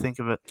you boys think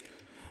of it?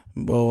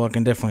 Well, I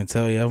can definitely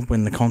tell you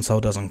when the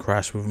console doesn't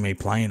crash with me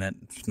playing it,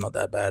 it's not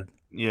that bad.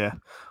 Yeah,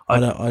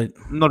 I'm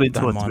not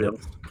into it. To be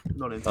honest.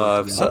 Not into I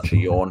have such a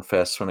yawn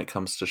fest when it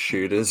comes to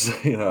shooters.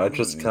 I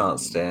just can't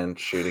stand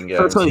shooting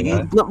games. So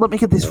let me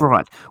get this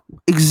right.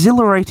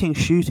 Exhilarating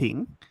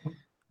shooting,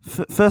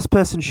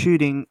 first-person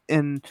shooting,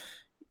 and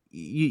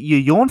you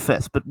yawn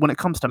fest. But when it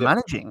comes to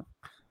managing,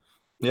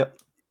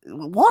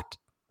 what?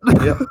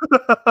 Yep.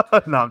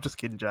 No, I'm just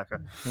kidding, Jacko.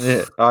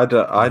 Yeah, I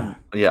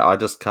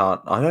just can't.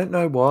 I don't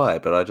know why,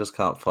 but I just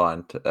can't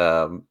find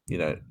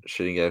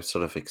shooting games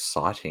sort of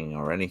exciting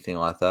or anything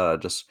like that.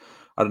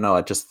 I don't know.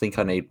 I just think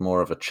I need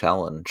more of a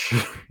challenge,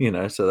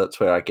 So that's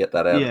where I get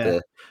that out of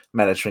the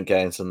management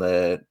games and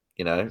the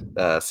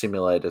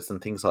simulators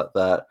and things like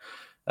that.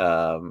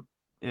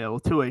 Well,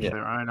 to each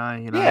their own,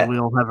 we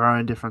all have our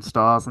own different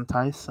styles and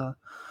tastes. So,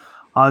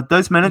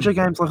 those manager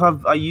games,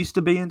 I used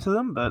to be into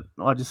them, but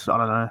I don't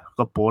know,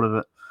 got bored of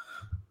it.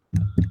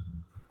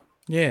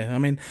 Yeah, I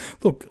mean,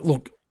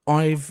 look,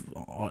 I've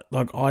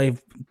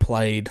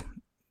played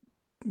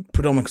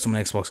predominantly because I'm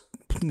an Xbox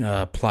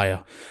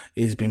player.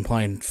 He's been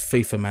playing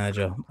FIFA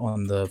Manager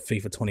on the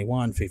FIFA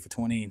 21, FIFA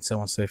 20, and so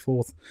on and so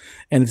forth,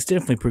 and it's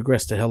definitely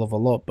progressed a hell of a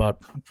lot. But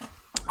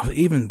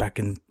even back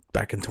in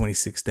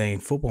 2016,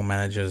 Football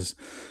Manager's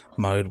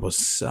mode was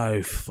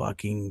so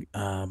fucking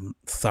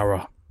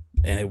thorough,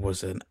 and it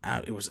was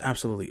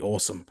absolutely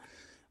awesome.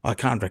 I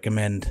can't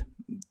recommend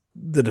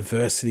the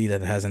diversity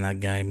that it has in that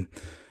game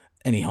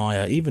any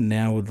higher. Even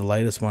now with the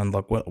latest one,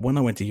 like when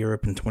I went to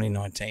Europe in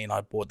 2019,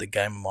 I bought the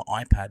game on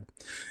my iPad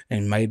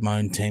and made my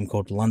own team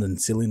called London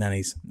Silly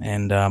Nannies,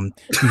 and you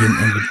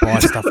buy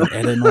stuff and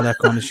edit and all that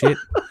kind of shit.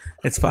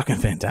 It's fucking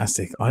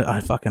fantastic.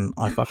 I fucking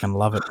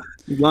love it.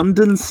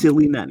 London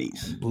Silly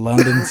Nannies.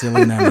 London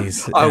Silly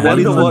Nannies. I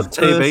wonder what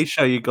TV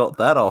show you got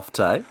that off,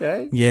 Tay.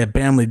 Eh? Yeah,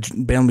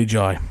 Bamley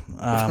Jai.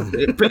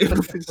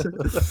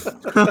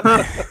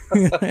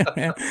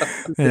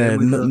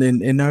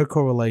 In no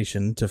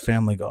correlation to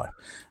Family Guy.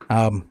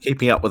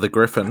 Keeping Up with the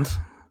Griffins.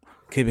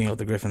 Keeping Up with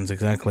the Griffins,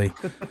 exactly.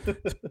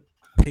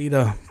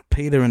 Peter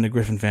and the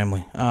Griffin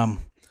family.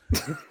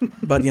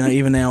 But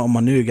even now on my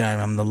new game,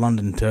 I'm the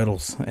London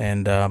Turtles,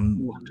 and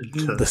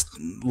the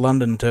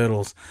London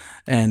Turtles,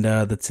 and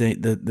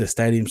the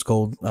stadium's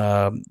called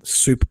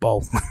Super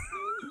Bowl.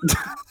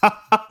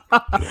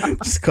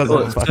 Just because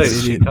I'm a fucking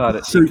idiot. You kind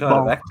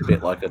of act a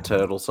bit like a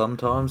turtle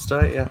sometimes,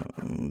 don't you?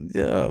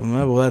 Yeah,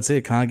 well, that's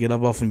it. Can't get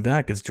up off my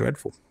back. It's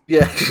dreadful.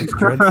 Yeah, it's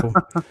dreadful.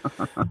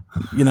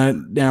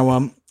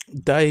 Now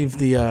Dave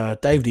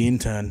the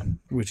intern,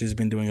 which has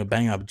been doing a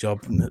bang up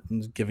job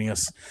giving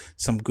us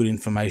some good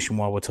information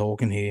while we're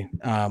talking here.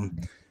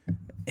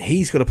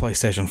 He's got a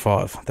PlayStation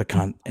 5, the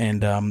cunt,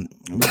 and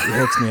it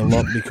hurts me a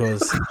lot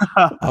because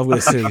I've got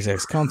a Series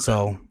X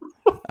console.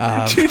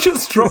 Did you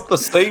just drop the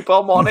steep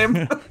bomb on him?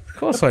 Of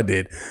course I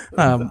did.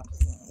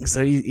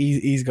 So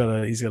he's got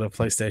a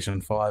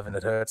PlayStation 5, and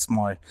it hurts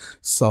my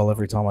soul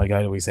every time I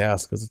go to his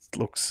house because it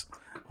looks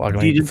like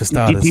for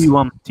starters. Do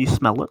you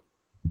smell it?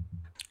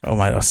 Oh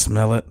mate, I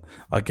smell it.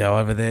 I go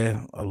over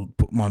there. I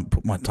put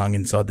my tongue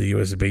inside the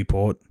USB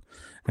port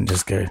and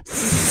just go.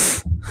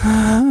 So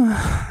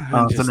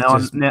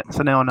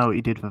now I know what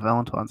you did for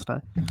Valentine's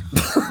Day.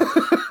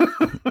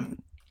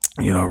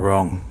 You're not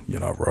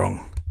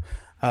wrong.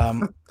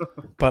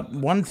 But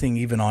one thing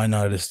even I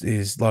noticed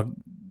is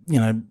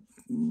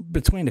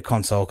between the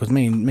console, because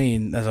me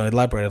and as I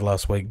elaborated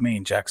last week, me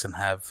and Jackson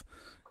have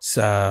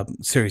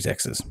Series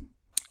X's,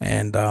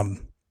 and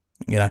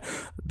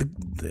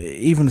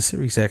even the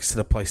Series X to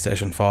the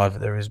PlayStation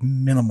 5, there is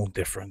minimal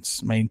difference.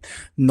 I mean,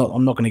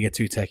 I'm not going to get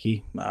too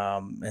techie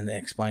and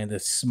explain the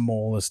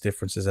smallest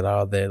differences that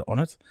are there on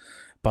it,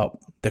 but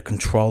the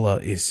controller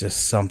is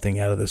just something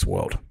out of this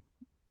world.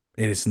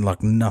 It is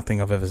like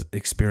nothing I've ever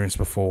experienced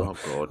before. Oh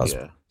God, I was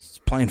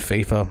playing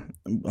FIFA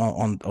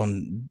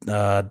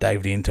on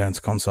Dave the Intern's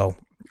console,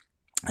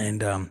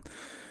 and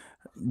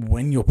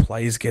when your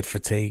players get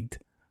fatigued,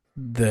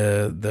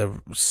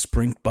 the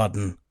sprint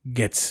button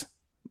gets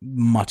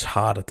much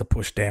harder to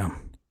push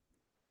down.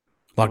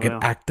 It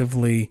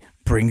actively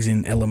brings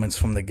in elements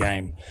from the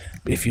game.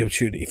 If you're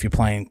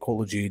playing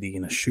Call of Duty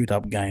in a shoot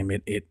up game,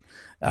 you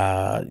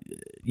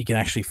can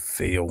actually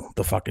feel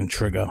the fucking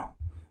trigger.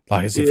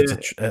 Like as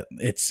if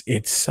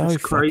it's so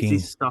crazy fucking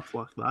stuff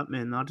like that,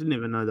 man. I didn't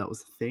even know that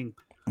was a thing.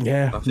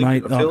 Yeah, I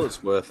feel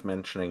it's worth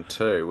mentioning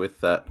too with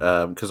that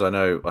because I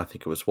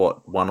think it was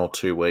 1 or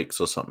 2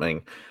 weeks or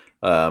something.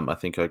 I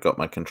think I got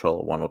my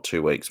controller 1 or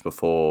 2 weeks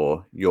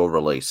before your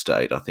release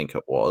date. I think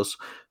it was,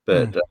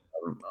 but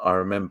I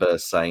remember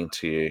saying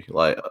to you,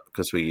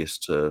 because we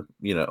used to,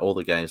 all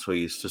the games we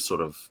used to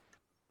sort of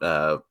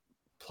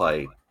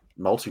play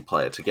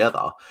multiplayer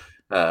together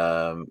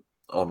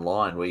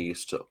online. We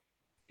used to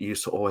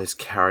used to always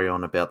carry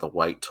on about the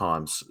wait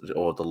times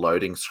or the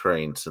loading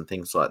screens and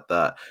things like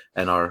that.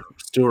 And I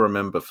still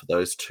remember for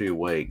those 2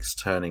 weeks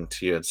turning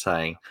to you and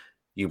saying,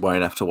 you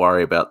won't have to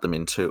worry about them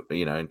in 2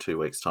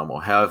 weeks' time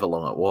or however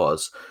long it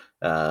was.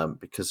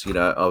 Because,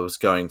 I was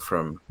going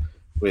from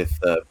with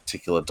a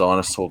particular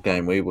dinosaur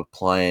game we were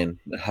playing,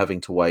 having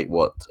to wait,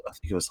 I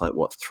think it was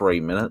 3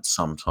 minutes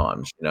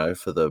sometimes,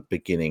 for the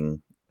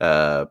beginning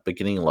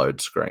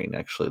load screen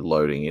actually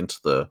loading into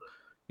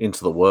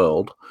the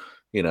world.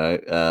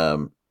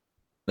 It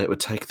would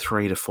take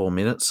 3 to 4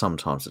 minutes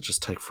sometimes. It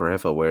just take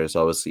forever. Whereas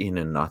I was in,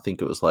 and I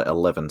think it was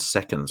 11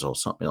 seconds or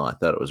something like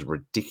that. It was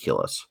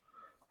ridiculous.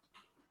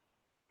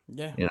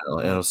 Yeah. And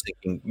I was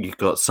thinking, you've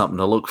got something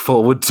to look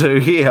forward to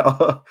here.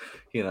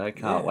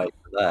 Can't wait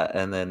for that.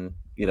 And then,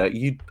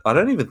 I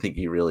don't even think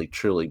you really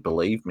truly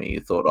believed me.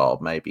 You thought, oh,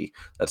 maybe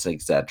that's an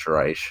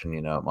exaggeration.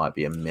 It might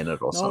be a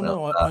minute or something.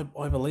 No, like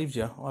I believed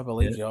you. I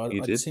believed you.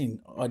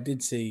 I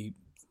did see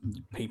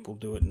people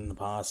do it in the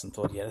past and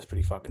thought, yeah, that's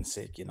pretty fucking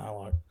sick.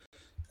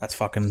 That's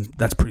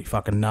pretty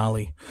fucking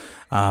gnarly.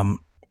 I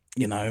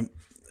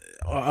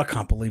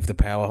can't believe the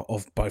power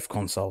of both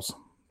consoles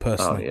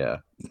personally. Oh yeah.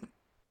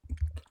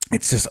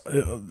 It's just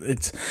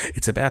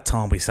it's about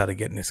time we started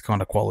getting this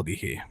kind of quality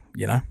here,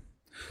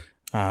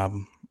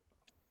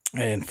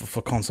 and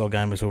for console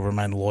gamers who will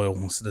remain loyal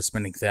instead of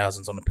spending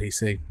thousands on a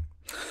PC,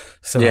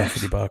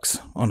 $750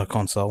 on a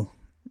console,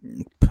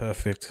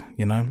 perfect.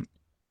 I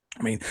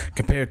mean,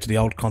 compared to the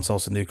old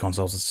consoles and new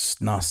consoles, it's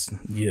just nuts.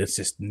 Yeah, it's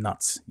just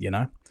nuts,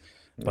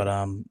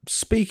 But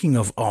speaking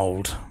of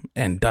old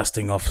and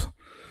dusting off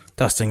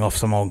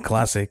some old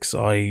classics,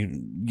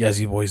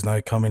 as you boys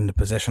know, come into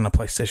possession of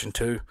PlayStation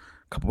 2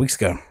 a couple weeks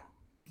ago.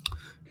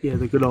 Yeah,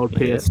 the good old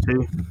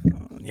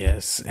PS2.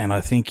 Yes, and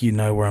I think you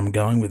know where I'm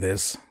going with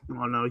this.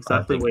 I know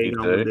exactly where you're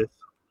going with this.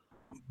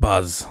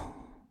 Buzz.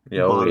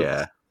 Oh,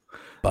 yeah.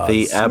 Buzz.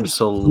 The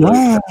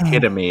absolute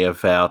epitome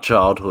of our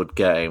childhood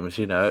games.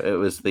 It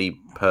was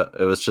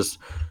just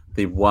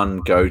the one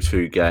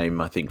go-to game,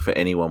 I think, for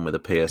anyone with a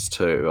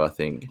PS2. I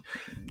think,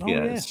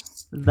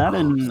 it's that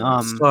and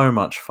so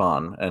much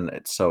fun, and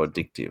it's so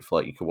addictive.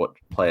 Like you could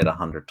play it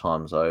 100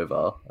 times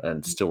over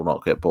and still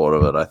not get bored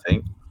of it. I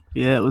think.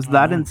 Yeah, it was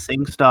that and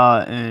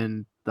SingStar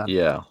and that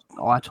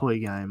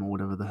iToy game or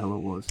whatever the hell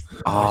it was.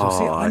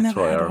 I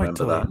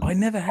remember that. I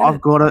never had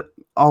I've got it.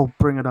 I'll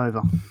bring it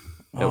over.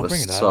 It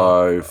was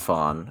so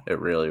fun. It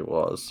really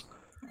was.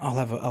 I'll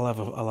have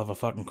a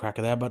fucking crack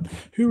at that. But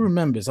who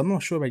remembers? I'm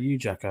not sure about you,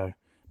 Jacko.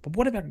 But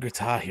what about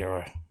Guitar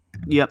Hero?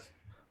 Yep.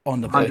 On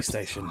the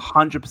PlayStation.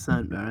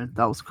 100%, man.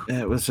 That was.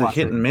 Yeah, it was a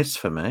hit and miss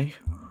for me.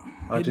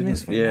 I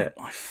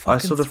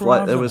sort of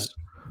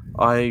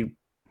I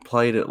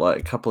played it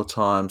a couple of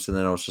times, and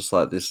then I was just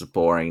like, "This is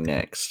boring."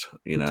 Next,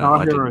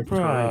 Guitar Hero,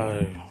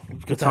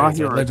 Guitar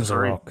Hero Legends of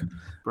Rock.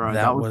 Bro,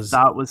 that was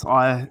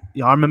I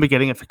remember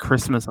getting it for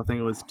Christmas. I think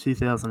it was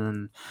 2000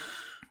 and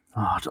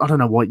I don't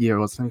know what year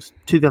it was. I think it was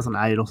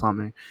 2008 or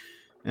something,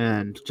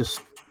 and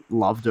just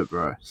loved it,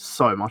 bro.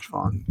 So much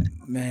fun,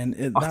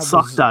 man. I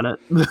sucked at it.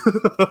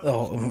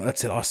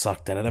 That's it. I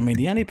sucked at it. I mean,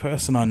 the only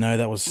person I know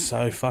that was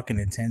so fucking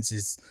intense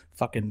is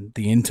fucking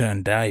the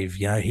intern Dave.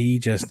 He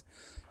just.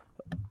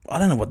 I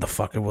don't know what the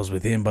fuck it was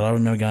with him, but I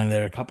remember going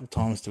there a couple of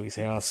times to his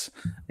house,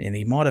 and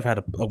he might have had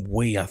a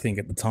Wii, I think,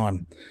 at the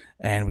time.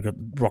 And we got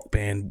Rock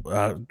Band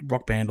or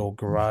Rock Band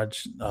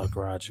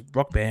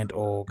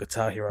or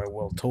Guitar Hero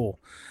World Tour,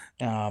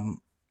 and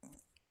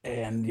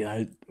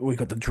we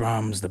got the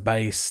drums, the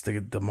bass,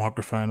 the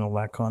microphone, all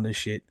that kind of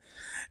shit.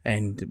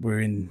 And we're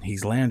in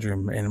his lounge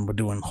room, and we're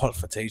doing "Hot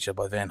for Teacher"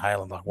 by Van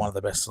Halen, like one of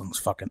the best songs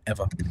fucking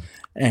ever.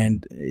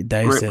 And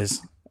Dave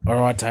says, "All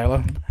right,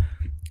 Taylor,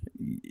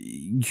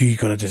 you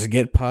gotta just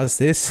get past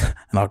this,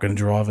 and I can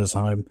drive us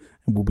home,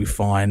 and we'll be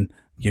fine.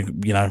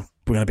 We're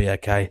gonna be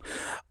okay."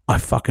 I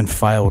fucking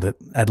failed it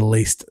at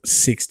least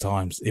 6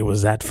 times. It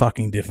was that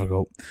fucking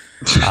difficult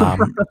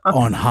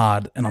on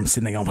hard, and I'm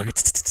sitting there, I'm like,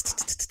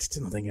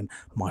 I'm thinking,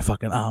 my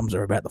fucking arms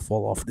are about to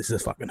fall off. This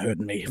is fucking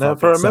hurting me. Now,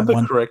 if I remember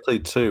correctly,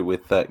 too,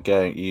 with that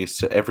game, you used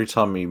to, every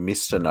time you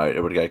missed a note,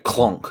 it would go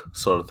clonk,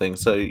 sort of thing.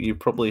 So you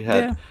probably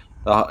had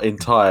the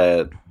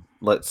entire.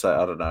 Let's say,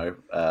 I don't know,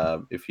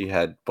 if you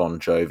had Bon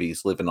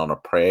Jovi's Living on a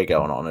Prayer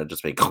going on, it'd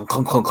just be clonk,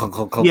 clonk, clonk, clonk,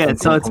 clonk, clonk. Yeah,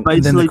 so it's basically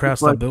then the crowd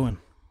start booing.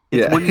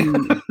 Yeah.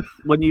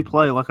 When you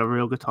play like a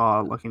real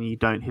guitar, and you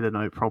don't hit a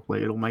note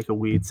properly, it'll make a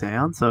weird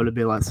sound. So it'd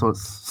be like sort of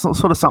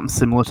something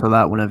similar to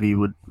that whenever you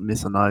would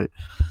miss a note.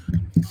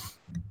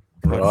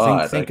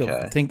 Right.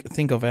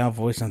 Think of our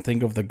voice and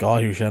think of the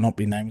guy who shall not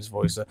be named his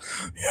voice. How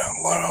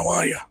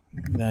are you?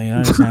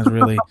 It sounds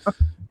really,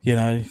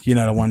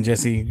 the one,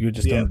 Jesse, you were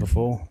just doing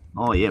before.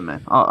 Oh yeah,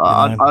 man.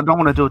 I don't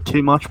want to do it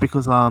too much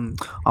because I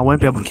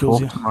won't be able to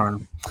talk tomorrow.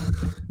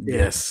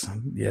 Yes,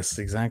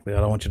 exactly. I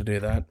don't want you to do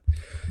that.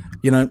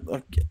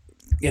 But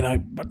you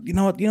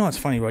know what? What's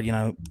funny,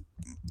 right?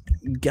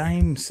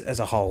 Games as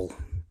a whole,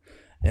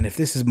 and if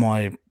this is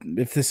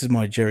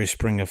my Jerry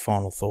Springer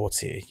final thoughts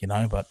here,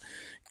 but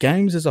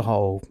games as a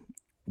whole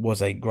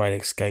was a great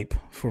escape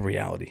for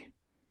reality.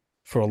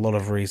 for a lot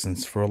of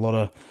reasons, for a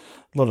lot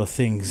of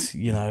things,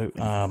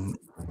 and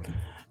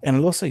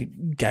it also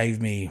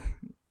gave me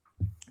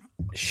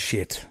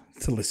shit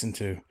to listen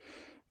to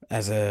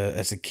as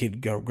a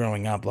kid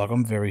growing up. Like,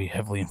 I'm very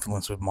heavily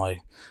influenced with my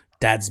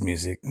dad's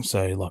music,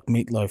 so like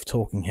Meatloaf,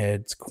 Talking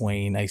Heads,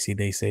 Queen,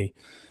 AC/DC,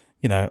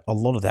 a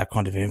lot of that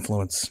kind of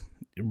influence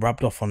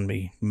rubbed off on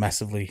me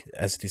massively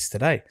as it is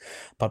today.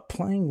 But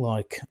playing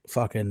like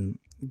fucking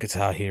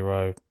Guitar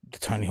Hero, the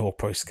Tony Hawk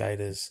Pro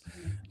Skaters,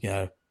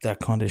 that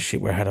kind of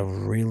shit, where I had a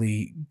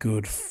really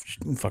good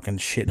fucking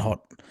shit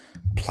hot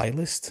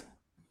playlist,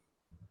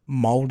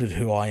 molded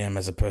who I am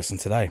as a person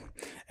today.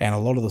 And a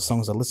lot of the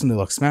songs I listened to,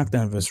 like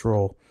SmackDown vs.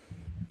 Raw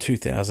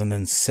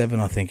 2007,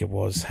 I think it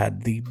was,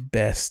 had the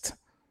best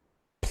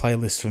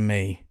playlist for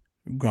me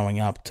growing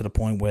up, to the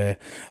point where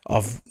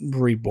I've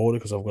rebought it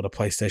because I've got a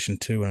PlayStation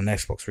 2 and an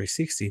Xbox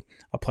 360.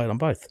 I played on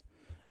both,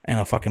 and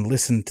I fucking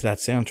listened to that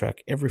soundtrack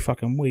every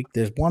fucking week.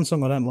 There's one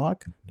song I don't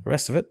like, the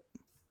rest of it,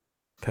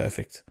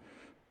 perfect.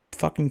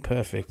 Fucking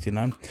perfect,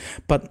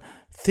 But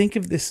think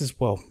of this as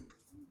well.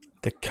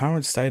 The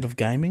current state of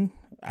gaming,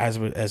 as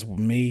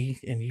me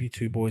and you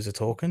two boys are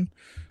talking,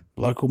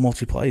 local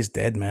multiplayer is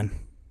dead, man.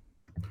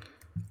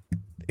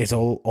 It's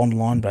all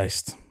online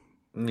based.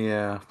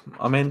 Yeah,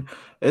 I mean,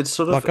 it's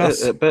sort of,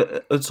 like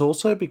but it's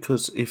also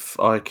because, if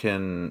I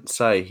can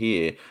say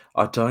here,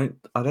 I don't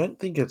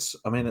think it's.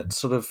 I mean, it's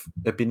sort of,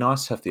 it'd be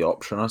nice to have the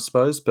option, I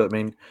suppose. But I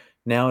mean,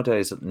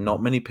 nowadays,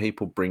 not many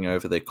people bring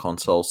over their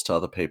consoles to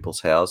other people's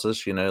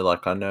houses.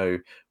 Like, I know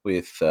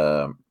with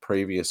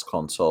previous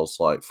consoles,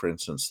 like for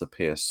instance the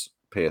PS2,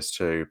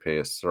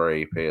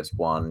 PS3,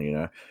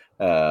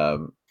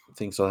 PS1,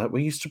 things like that,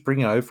 we used to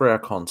bring over our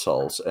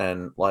consoles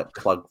and like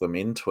plug them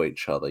into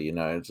each other,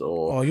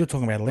 or you're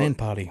talking about a LAN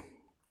party.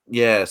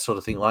 Yeah, sort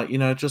of thing. Like,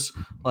 just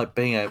like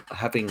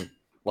having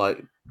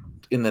like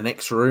in the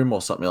next room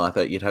or something like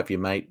that, you'd have your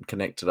mate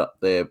connected up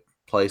their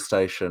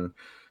PlayStation,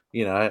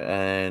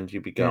 and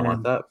you'd be going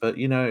like that. But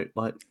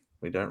like,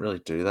 we don't really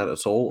do that.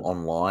 It's all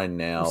online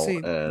now. See,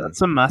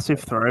 that's a massive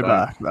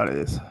throwback. That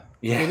is.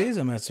 Yeah, it is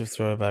a massive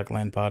throwback,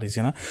 LAN parties.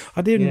 I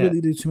didn't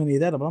really do too many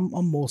of that, but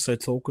I'm more so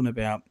talking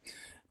about,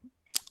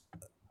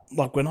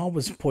 like, when I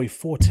was probably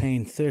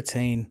 14,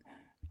 13,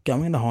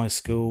 going into high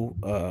school,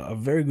 a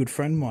very good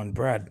friend of mine,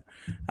 Brad,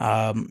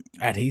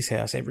 at his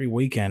house every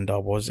weekend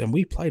and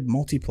we played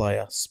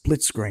multiplayer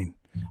split screen.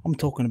 I'm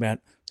talking about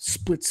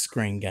split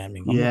screen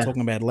gaming. I'm not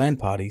talking about LAN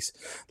parties.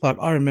 Like,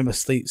 I remember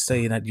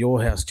staying at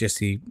your house,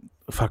 Jesse,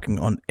 fucking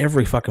on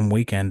every fucking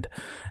weekend,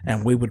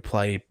 and we would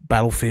play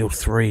Battlefield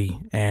 3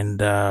 and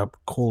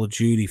Call of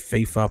Duty,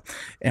 FIFA,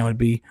 and it would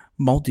be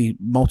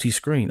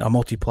multi-screen, a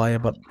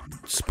multiplayer, but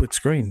split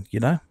screen,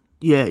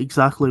 Yeah,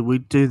 exactly. We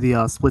do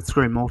the split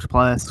screen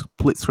multiplayer,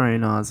 split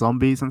screen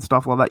zombies and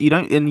stuff like that.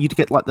 You'd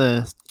get like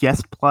the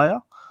guest player.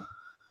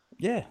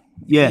 Yeah.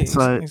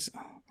 So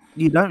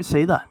you don't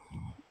see that.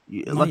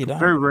 No, you don't.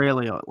 Very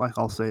rarely, like,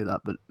 I'll see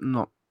that, but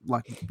not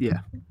like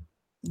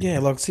Yeah,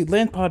 like, see,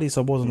 LAN parties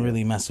I wasn't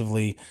really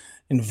massively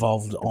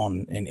involved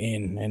on and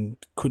in, and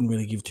couldn't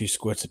really give two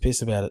squirts of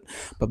piss about it.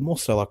 But more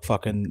so like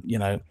fucking,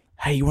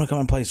 hey, you want to come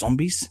and play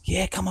zombies?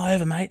 Yeah, come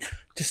over, mate.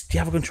 Do you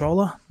have a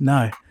controller?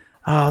 No.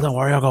 Oh, don't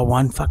worry, I got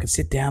one. Fucking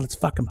sit down. Let's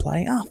fucking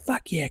play. Oh,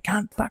 fuck yeah,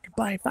 can't fucking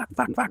play. Fuck.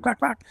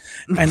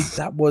 And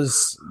that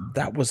was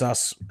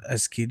us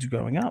as kids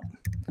growing up.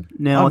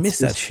 Now I miss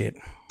that shit.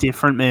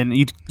 Different, man.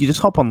 You just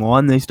hop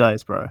online these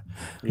days, bro.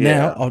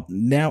 Yeah.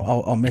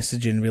 I'll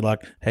message you and be like,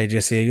 hey,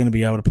 Jesse, are you going to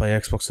be able to play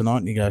Xbox tonight?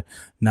 And you go,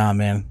 nah,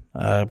 man.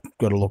 Got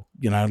to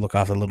look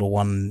after the little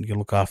one. You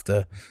look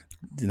after,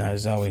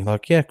 Zoe.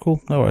 Like, yeah, cool.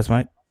 No worries,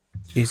 mate.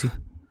 Easy.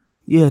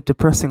 Yeah,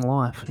 depressing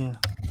life. Yeah.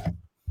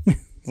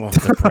 Well,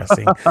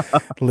 depressing.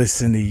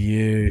 Listen to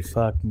you.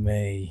 Fuck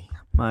me.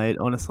 Mate,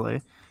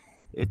 honestly,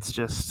 it's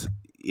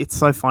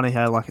so funny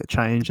how, like, it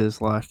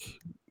changes. Like,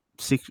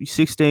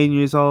 16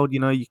 years old,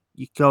 you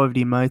go over to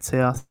your mate's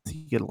house,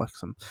 you get like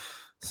some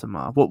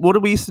what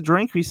did we used to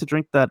drink? We used to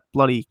drink that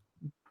bloody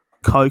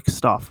Coke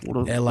stuff.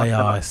 LA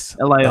Ice.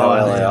 LA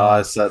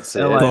Ice, that's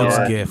it.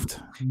 God's gift.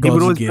 He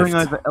would always bring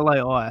over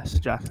LA Ice,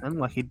 Jackson.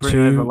 Like, he'd bring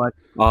over like...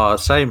 Oh,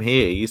 same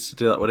here. He used to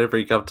do that whenever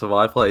he come to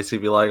my place.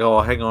 He'd be like,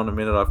 oh, hang on a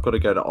minute, I've got to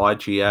go to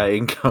IGA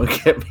and go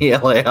and get me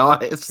LA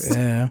Ice.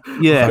 Yeah.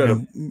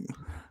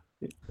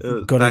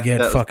 Gotta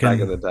get fucking...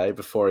 Back in the day,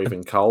 before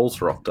even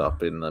Coles rocked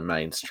up in the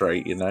main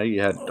street, you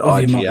had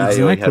IGA,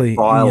 you had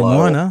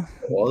Philo.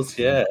 It was,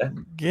 yeah.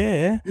 And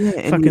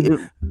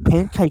fucking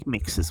pancake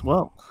mix as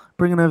well.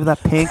 Bringing over that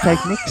pancake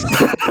mix,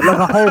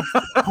 like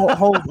a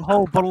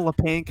whole bottle of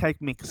pancake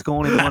mix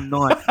gone in one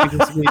night,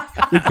 because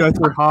we'd go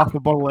through half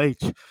a bottle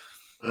each.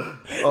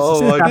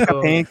 Oh my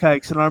God.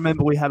 Pancakes. And I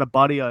remember we had a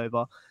buddy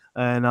over,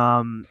 and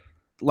I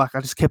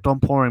just kept on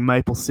pouring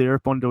maple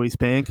syrup onto his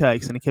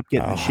pancakes, and he kept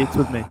getting the shits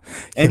with me.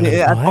 And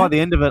by the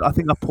end of it, I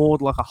think I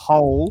poured like a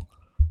whole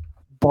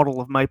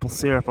bottle of maple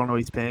syrup onto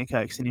his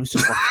pancakes, and he was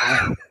just like,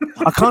 oh,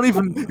 I can't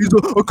even eat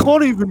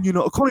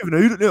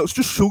it now. It's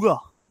just sugar.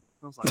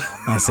 I was like,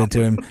 I said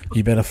to him,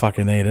 you better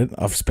fucking eat it.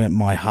 I've spent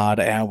my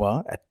hard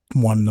hour at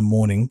 1 in the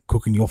morning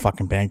cooking your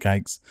fucking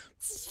pancakes.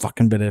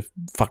 Fucking better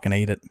fucking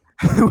eat it.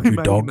 We You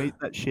made dog. him eat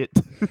that shit.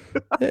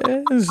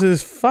 It's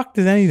as fucked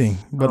as anything,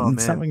 but Oh,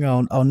 it's something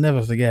I'll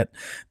never forget.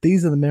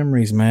 These are the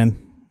memories, man.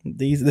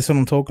 This is what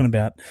I'm talking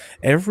about.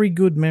 Every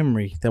good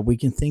memory that we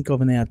can think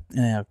of in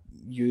our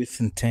youth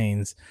and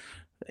teens,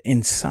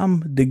 in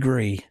some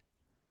degree,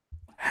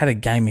 had a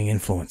gaming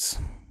influence.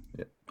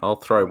 I'll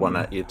throw one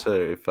at you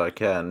too, if I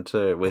can,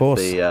 too. With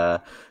course.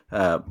 the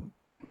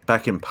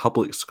back in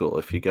public school,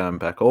 if you're going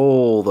back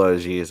all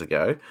those years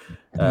ago,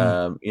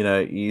 you know,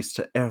 you used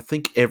to. I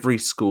think every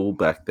school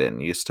back then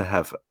used to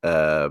have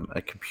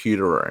a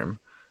computer room,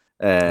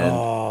 and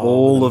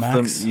all of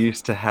Macs. them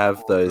used to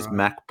have those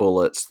Mac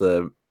Bullets,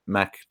 the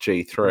Mac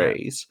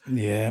G3s.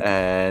 Yeah.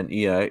 And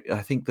you know,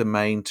 I think the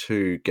main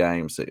two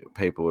games that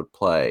people would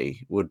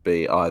play would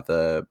be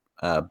either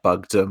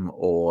Bugdom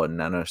or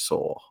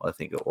Nanosaur, I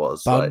think it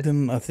was.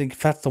 Bugdom, I think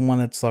that's the one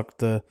that's like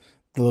the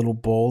little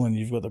ball and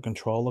you've got the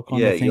controller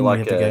kind Yeah, of thing. you're Where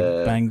like you have to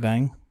go bang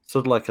bang.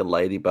 Sort of like a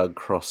ladybug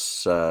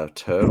cross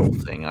turtle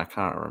thing. I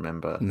can't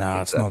remember.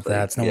 No, exactly. it's not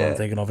that. It's not what I'm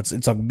thinking of.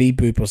 It's like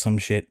Beep Boop or some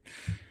shit.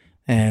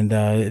 And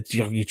it's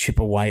you chip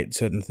away at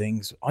certain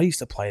things. I used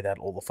to play that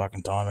all the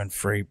fucking time in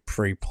free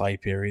play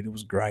period. It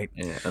was great.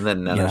 Yeah, and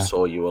then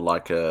Nanosaur, you were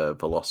like a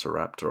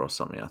Velociraptor or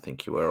something, I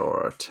think you were,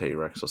 or a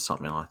T-Rex or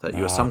something like that.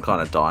 You were some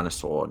kind of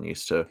dinosaur and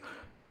used to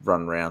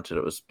run around it.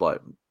 It was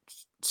like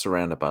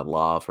surrounded by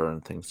lava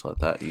and things like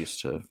that. You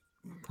used to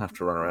have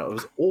to run around. It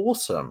was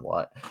awesome.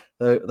 Like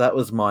that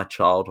was my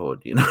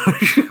childhood, you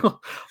know.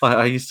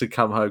 I used to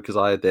come home because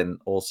I then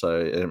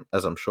also,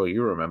 as I'm sure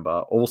you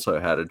remember,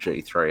 also had a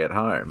G3 at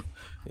home,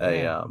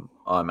 a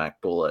iMac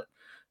Bullet,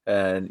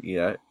 and you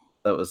know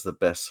that was the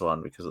best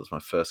one because it was my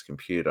first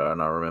computer, and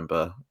I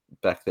remember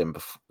back then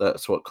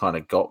that's what kind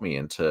of got me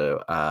into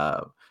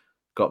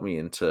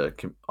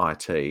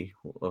IT,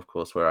 of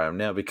course, where I am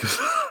now, because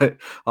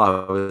I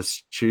was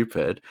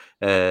stupid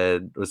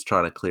and was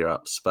trying to clear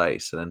up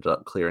space and ended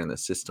up deleting the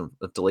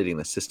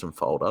system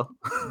folder.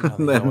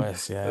 And then,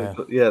 OS, I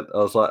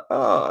was like,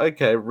 oh,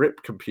 okay,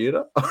 rip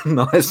computer.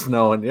 Nice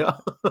knowing you.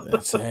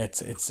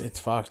 It's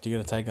fucked. You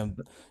got to take them.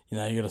 You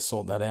know, you got to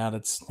sort that out.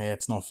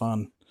 It's not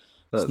fun.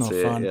 It's not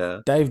fun. Yeah.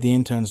 Dave the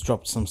Intern's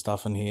dropped some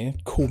stuff in here.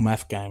 Cool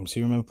math games.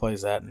 You remember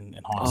plays that in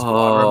high school?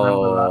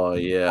 Oh,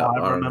 yeah.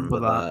 I remember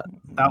that.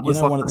 That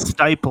was like a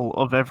staple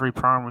of every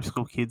primary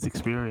school kid's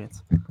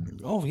experience.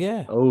 Oh,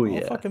 yeah. Oh,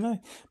 yeah. Fucking no.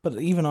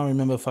 But even I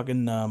remember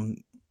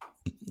fucking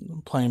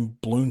playing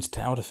Bloons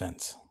Tower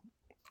Defense.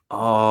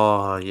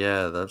 Oh,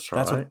 yeah, that's right.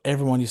 That's what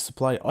everyone used to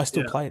play. I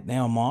still play it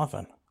now on my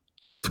iPhone.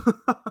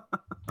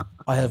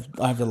 I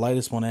have the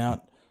latest one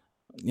out.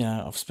 You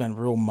know, I've spent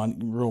real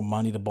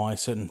money to buy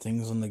certain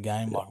things in the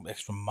game, like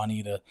extra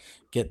money to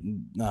get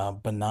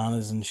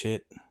bananas and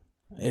shit.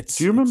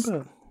 Do you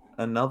remember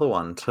another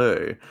one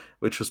too,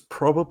 which was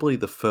probably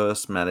the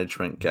first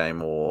management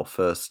game or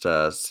first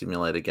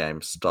simulator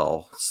game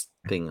style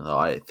thing that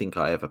I think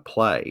I ever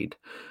played?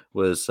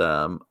 Was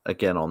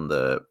again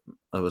it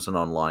was an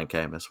online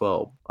game as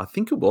well. I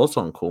think it was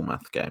on Cool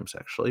Math Games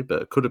actually,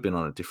 but it could have been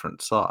on a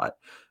different site.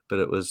 But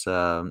it was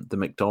the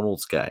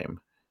McDonald's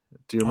game.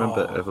 Do you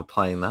remember ever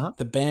playing that?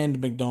 The banned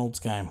McDonald's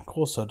game. Of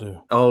course I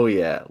do. Oh,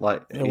 yeah.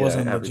 Like it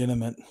wasn't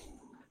legitimate.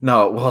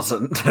 No, it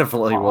wasn't.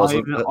 Definitely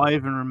wasn't. I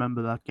even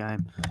remember that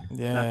game.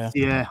 Yeah.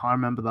 I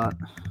remember that.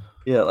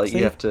 Yeah, like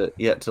you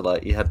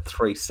had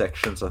 3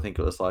 sections. I think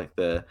it was like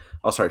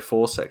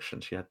 4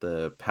 sections. You had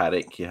the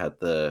paddock, you had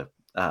the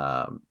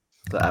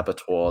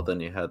abattoir,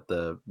 then you had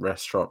the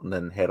restaurant, and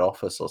then head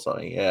office or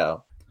something. Yeah.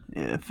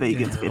 Yeah,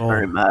 vegans get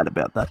very mad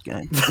about that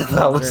game.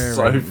 That was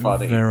so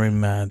funny. Very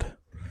mad.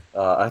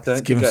 I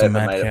don't think I ever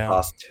made it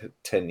past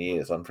 10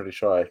 years. I'm pretty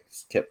sure I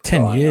kept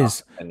 10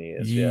 years. 10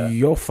 years, yeah.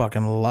 You're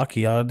fucking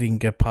lucky. I didn't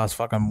get past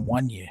fucking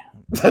 1 year.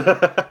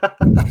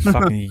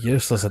 Fucking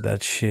useless at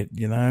that shit,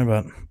 you know.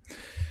 But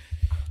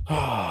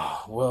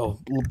well,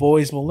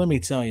 boys. Well, let me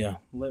tell you.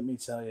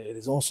 It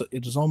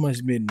is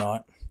almost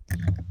midnight.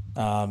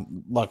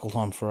 Local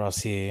time for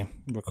us here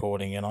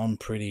recording, and I'm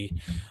pretty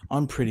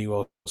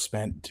well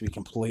spent, to be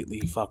completely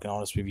fucking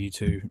honest with you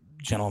two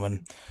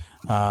gentlemen.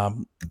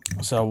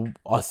 So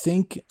I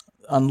think,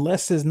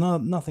 unless there's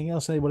nothing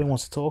else anybody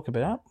wants to talk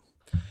about,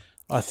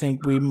 I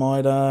think we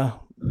might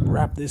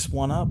wrap this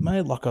one up,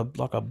 mate, like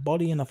a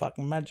body in a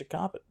fucking magic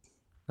carpet.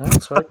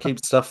 That's right.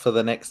 Keep stuff for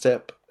the next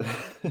step.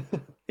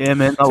 Yeah,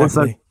 man,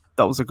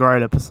 that was a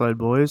great episode,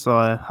 boys.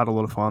 I had a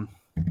lot of fun.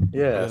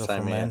 Yeah,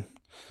 same, man.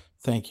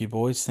 Thank you,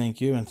 boys. Thank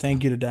you. And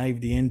thank you to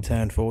Dave, the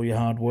intern, for all your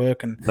hard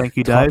work. And thank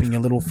you, Dave. Typing your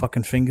little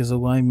fucking fingers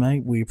away,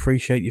 mate. We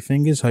appreciate your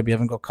fingers. Hope you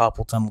haven't got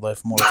carpal tunnel there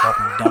from all the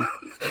typing you've done.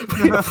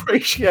 We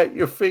appreciate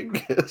your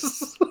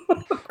fingers.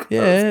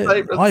 Yeah,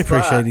 I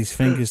appreciate his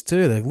fingers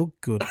too. They look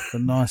good.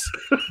 They're nice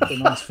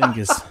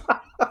fingers.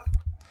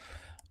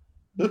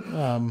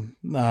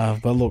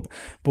 But look,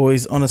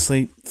 boys,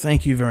 honestly,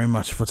 thank you very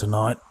much for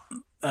tonight.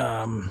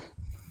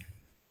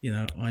 You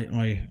know,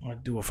 I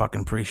do fucking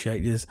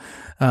appreciate this.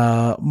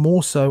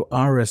 More so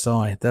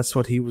RSI. That's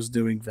what he was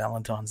doing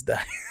Valentine's Day.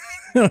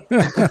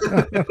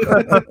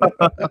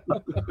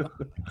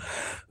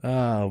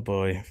 Oh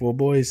boy. Well,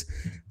 boys,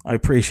 I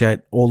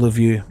appreciate all of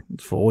you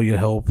for all your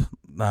help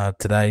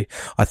today.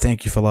 I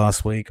thank you for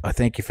last week. I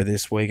thank you for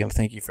this week, and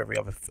thank you for every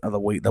other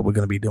week that we're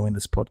going to be doing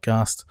this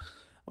podcast.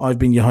 I've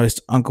been your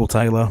host, Uncle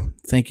Taylor.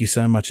 Thank you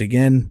so much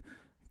again.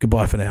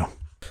 Goodbye for now.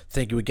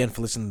 Thank you again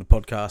for listening to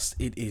the podcast.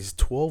 It is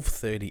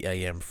 12:30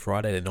 a.m.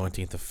 Friday the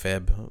 19th of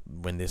Feb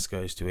when this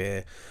goes to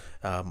air.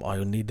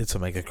 I needed to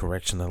make a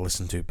correction I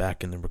listened to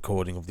back in the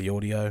recording of the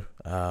audio.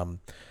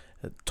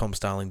 Tom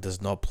Starling does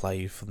not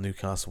play for the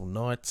Newcastle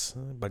Knights,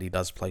 but he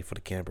does play for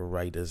the Canberra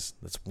Raiders.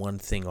 That's one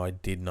thing I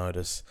did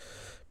notice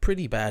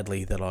pretty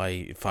badly that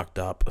I fucked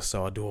up,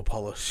 so I do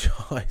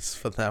apologise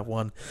for that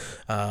one.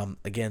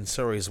 Again,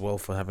 sorry as well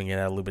for having it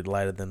out a little bit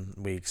later than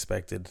we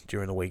expected.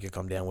 During the week I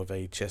come down with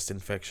a chest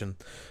infection,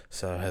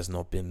 so it has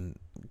not been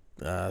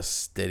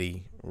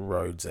steady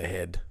roads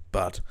ahead.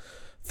 But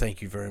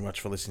thank you very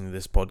much for listening to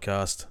this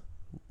podcast.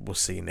 We'll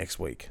see you next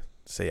week.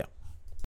 See ya.